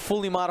to have a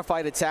fully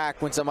modified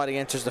attack when somebody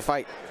enters the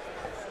fight.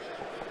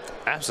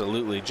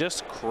 Absolutely,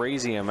 just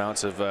crazy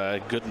amounts of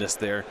goodness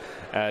there.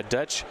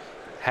 Dutch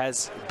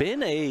has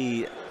been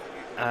a,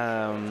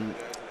 I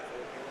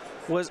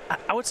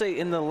would say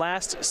in the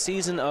last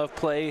season of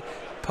play,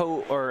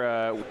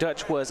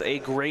 Dutch was a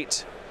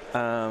great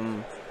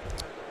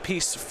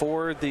piece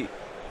for the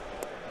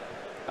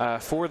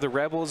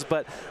Rebels,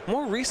 but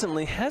more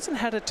recently hasn't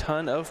had a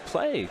ton of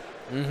play.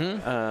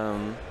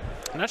 I'm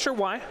not sure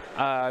why,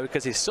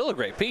 because he's still a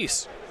great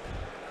piece.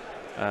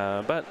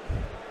 But,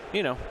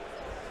 you know,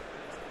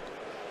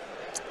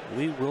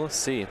 we will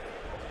see.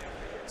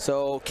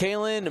 So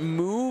Calen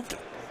moved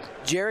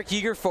Jarek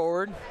Yeager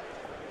forward.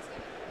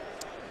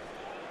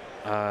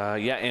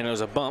 Yeah, and it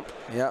was a bump.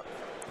 Yep.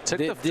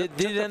 Did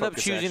end up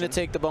choosing to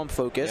take the bump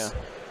focus.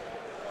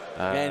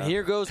 Yeah. And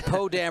here goes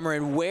Poe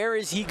Dameron. Where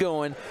is he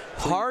going?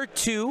 Hard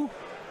to.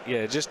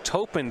 Yeah, just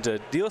hoping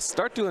to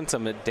start doing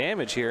some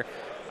damage here.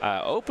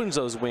 Opens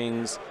those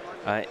wings.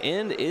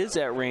 And is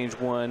at range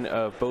 1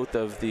 of both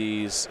of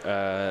these,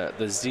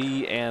 the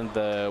Z and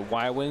the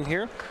Y wing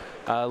here.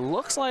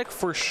 Looks like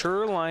for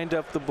sure lined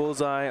up the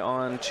bullseye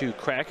onto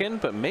Kraken,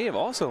 but may have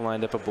also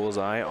lined up a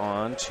bullseye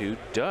onto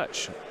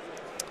Dutch.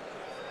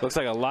 Looks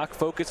like a lock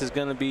focus is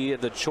going to be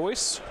the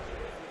choice.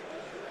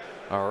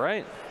 All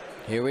right.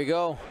 Here we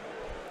go.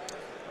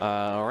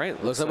 All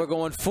right. Looks like we're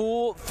going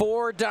full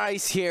 4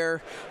 dice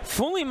here.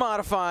 Fully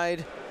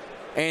modified.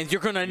 And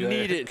you're going to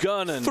need it.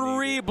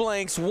 3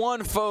 blanks,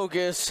 1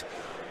 focus.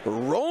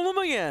 Roll them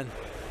again.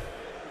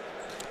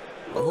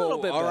 A little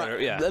bit better,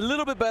 right. yeah. A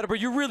little bit better,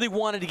 but you really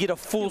wanted to get a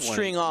full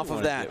string off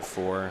of that.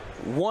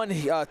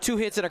 2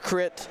 hits and a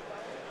crit.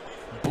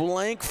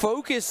 Blank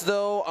focus,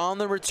 though, on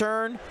the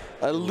return.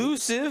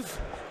 Elusive.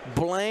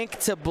 Blank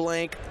to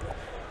blank.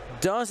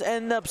 Does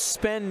end up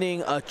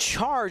spending a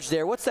charge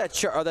there. What's that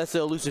charge? Oh, that's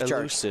the elusive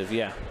charge. Elusive,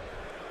 yeah.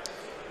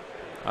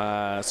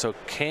 So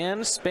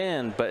can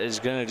spend, but is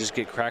going to just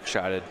get crack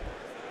shotted.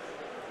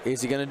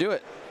 Is he going to do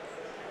it?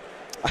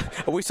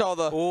 We saw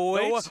but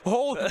one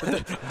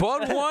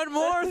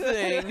more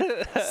thing.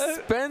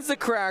 Spends the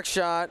crack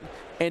shot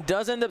and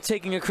does end up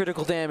taking a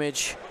critical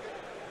damage.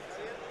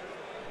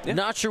 Yeah.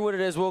 Not sure what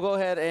it is. We'll go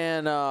ahead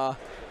and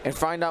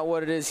find out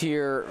what it is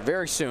here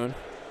very soon.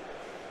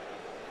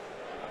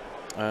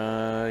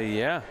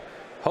 Yeah.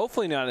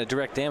 Hopefully not a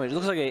direct damage. It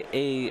looks like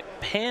a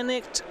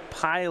panicked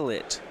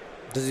pilot.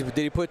 Did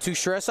he put 2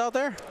 stress out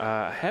there?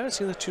 I haven't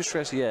seen the 2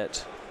 stress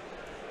yet.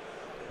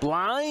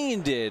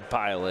 Blinded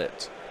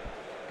pilot.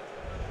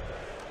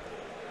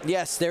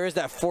 Yes, there is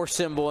that force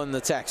symbol in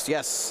the text.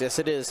 Yes,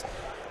 it is.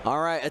 All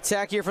right,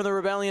 attack here from the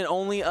Rebellion.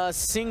 Only a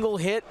single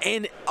hit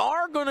and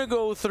are going to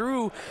go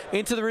through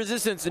into the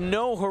resistance.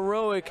 No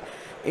heroic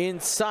in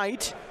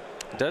sight.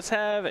 Does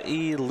have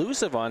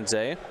elusive on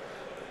Zay,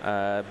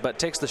 but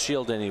takes the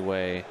shield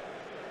anyway.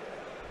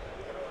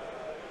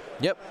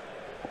 Yep.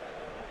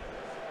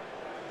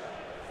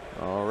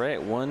 All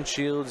right, 1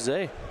 shield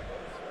Zay.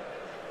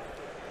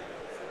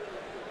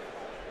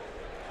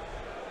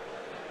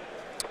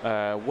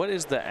 What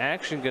is the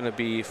action going to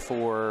be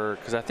for?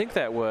 Because I think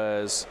that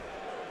was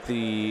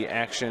the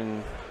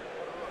action.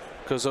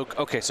 Because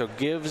okay, so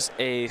gives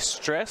a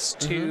stress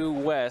to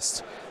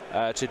West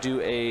to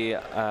do a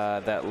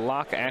that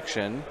lock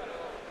action.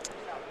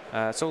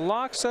 So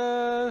locks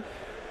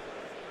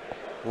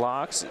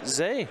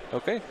Zay.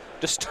 Okay,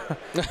 just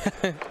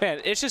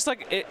man, it's just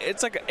like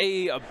it's like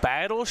a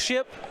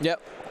battleship.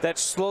 Yep. That's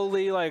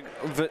slowly like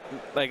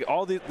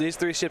all these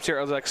 3 ships here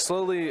are like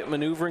slowly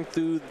maneuvering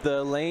through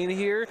the lane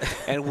here,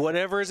 and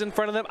whatever is in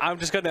front of them, I'm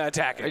just gonna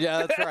attack it.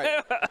 Yeah, that's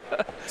right.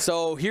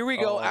 So here we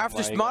go.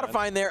 After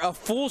modifying there, a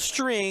full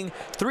string,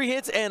 3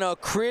 hits and a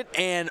crit,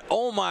 and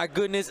oh my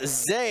goodness,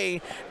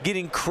 Zay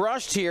getting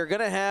crushed here.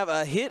 Gonna have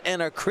a hit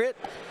and a crit.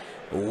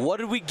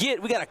 What did we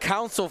get? We got a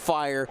council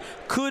fire.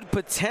 Could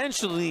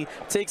potentially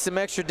take some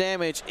extra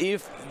damage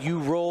if you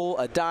roll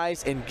a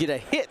dice and get a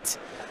hit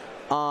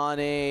on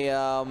a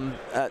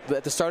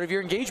at the start of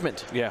your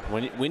engagement. Yeah,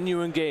 when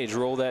you engage,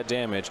 roll that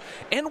damage.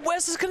 And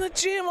Wes is gonna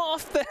jam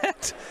off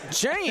that.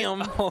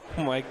 Jam? Oh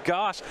my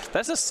gosh,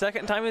 that's the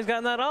 2nd time he's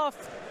gotten that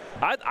off.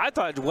 I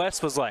thought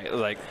Wes was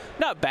like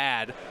not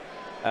bad,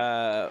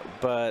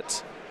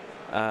 but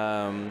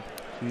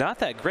not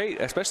that great,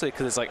 especially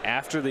because it's like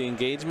after the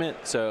engagement.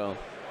 So,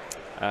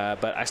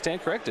 but I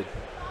stand corrected.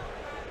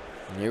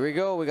 Here we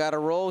go. We got a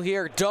roll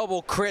here.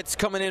 Double crits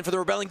coming in for the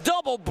Rebellion.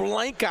 Double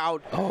blank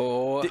out.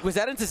 Oh. Was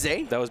that into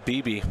Zay? That was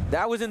BB.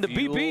 That was in the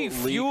BB.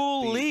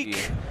 Fuel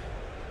leak.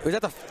 Was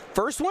that the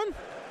first one?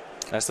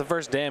 That's the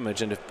first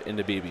damage into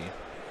BB.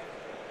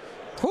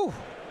 Whew.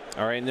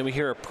 All right, and then we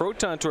hear a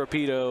proton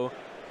torpedo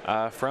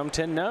from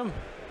Tin Num.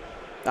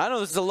 I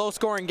know this is a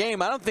low-scoring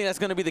game. I don't think that's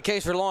going to be the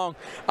case for long.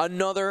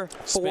 Another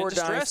 4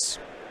 dice.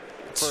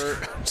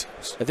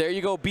 There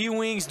you go.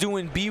 B-Wings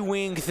doing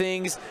B-Wing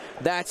things.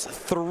 That's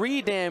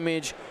 3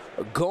 damage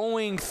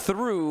going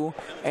through.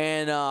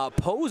 And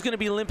Poe's going to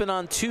be limping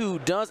on 2.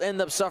 Does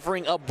end up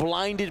suffering a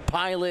blinded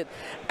pilot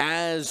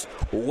as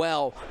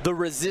well. The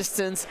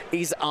resistance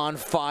is on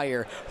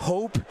fire.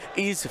 Hope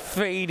is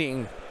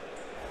fading.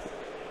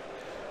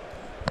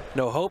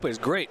 No hope is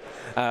great.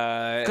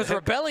 Because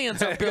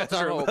rebellions are built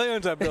on hope.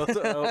 Rebellions are built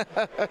on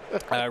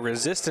hope.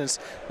 Resistance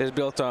is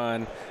built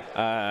on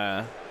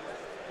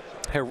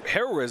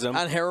heroism.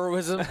 On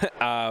heroism.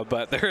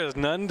 But there is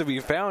none to be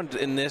found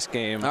in this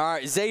game. All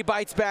right, Zay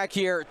bites back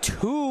here.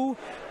 2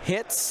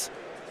 hits.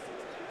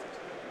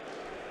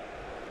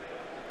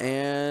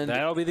 And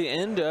that'll be the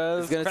end of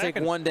he's going to take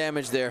 1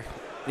 damage there.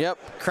 Yep,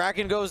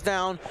 Kraken goes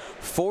down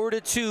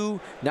 4-2.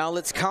 Now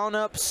let's count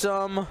up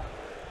some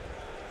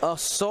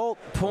assault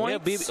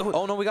points.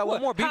 Oh no, we got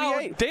one more. BB-8.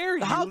 How dare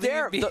you? How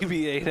dare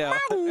BB-8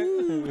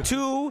 out?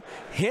 2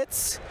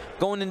 hits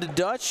going into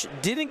Dutch.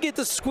 Didn't get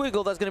the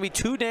squiggle. That's going to be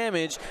 2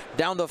 damage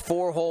down the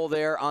 4-hole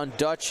there on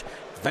Dutch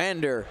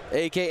Vander,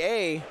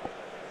 aka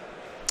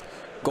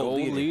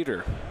Gold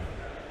Leader.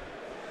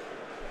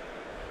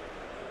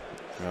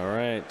 All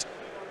right.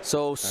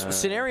 So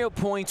scenario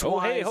points wise. Oh,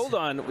 hey, hold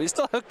on. We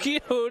still have Keo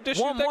to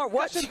shoot. One more.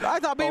 What? I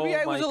thought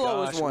BB-8 was the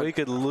lowest one. We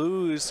could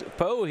lose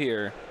Poe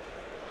here.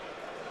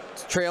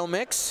 Trail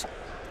mix,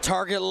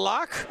 target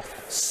lock,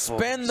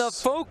 spend the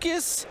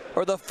focus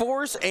or the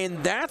force,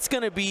 and that's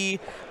going to be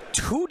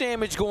 2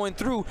 damage going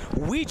through.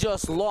 We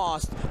just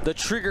lost the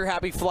trigger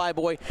happy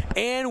Flyboy,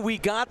 and we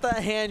got the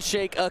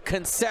handshake, a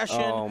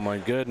concession. Oh my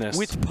goodness.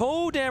 With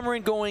Poe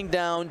Dameron going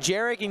down,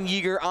 Jarek and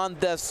Yeager on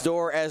death's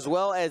door, as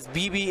well as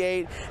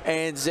BB-8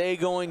 and Zay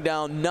going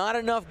down. Not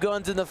enough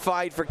guns in the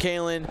fight for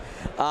Calen.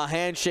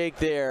 Handshake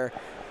there.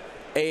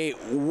 A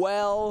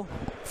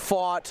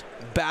well-fought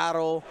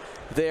battle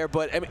there,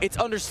 but I mean, it's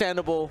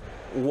understandable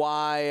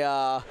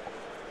why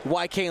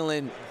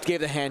Calen gave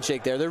the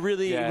handshake there. There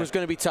really was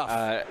going to be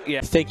tough. Yeah.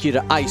 Thank you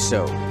to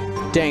ISO,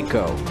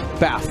 Danko,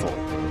 Baffle,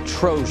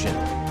 Trojan,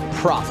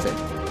 Prophet,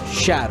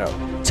 Shadow,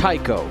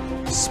 Tycho,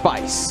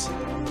 Spice,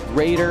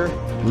 Raider,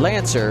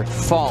 Lancer,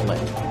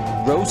 Fallen,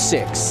 Row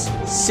 6,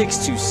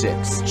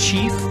 626,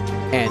 Chief,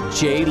 and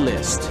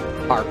J-List,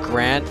 our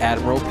Grand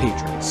Admiral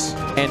patrons.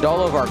 And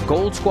all of our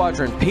Gold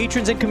Squadron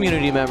patrons and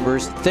community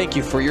members, thank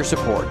you for your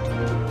support.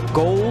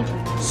 Gold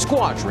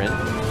Squadron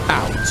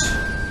out.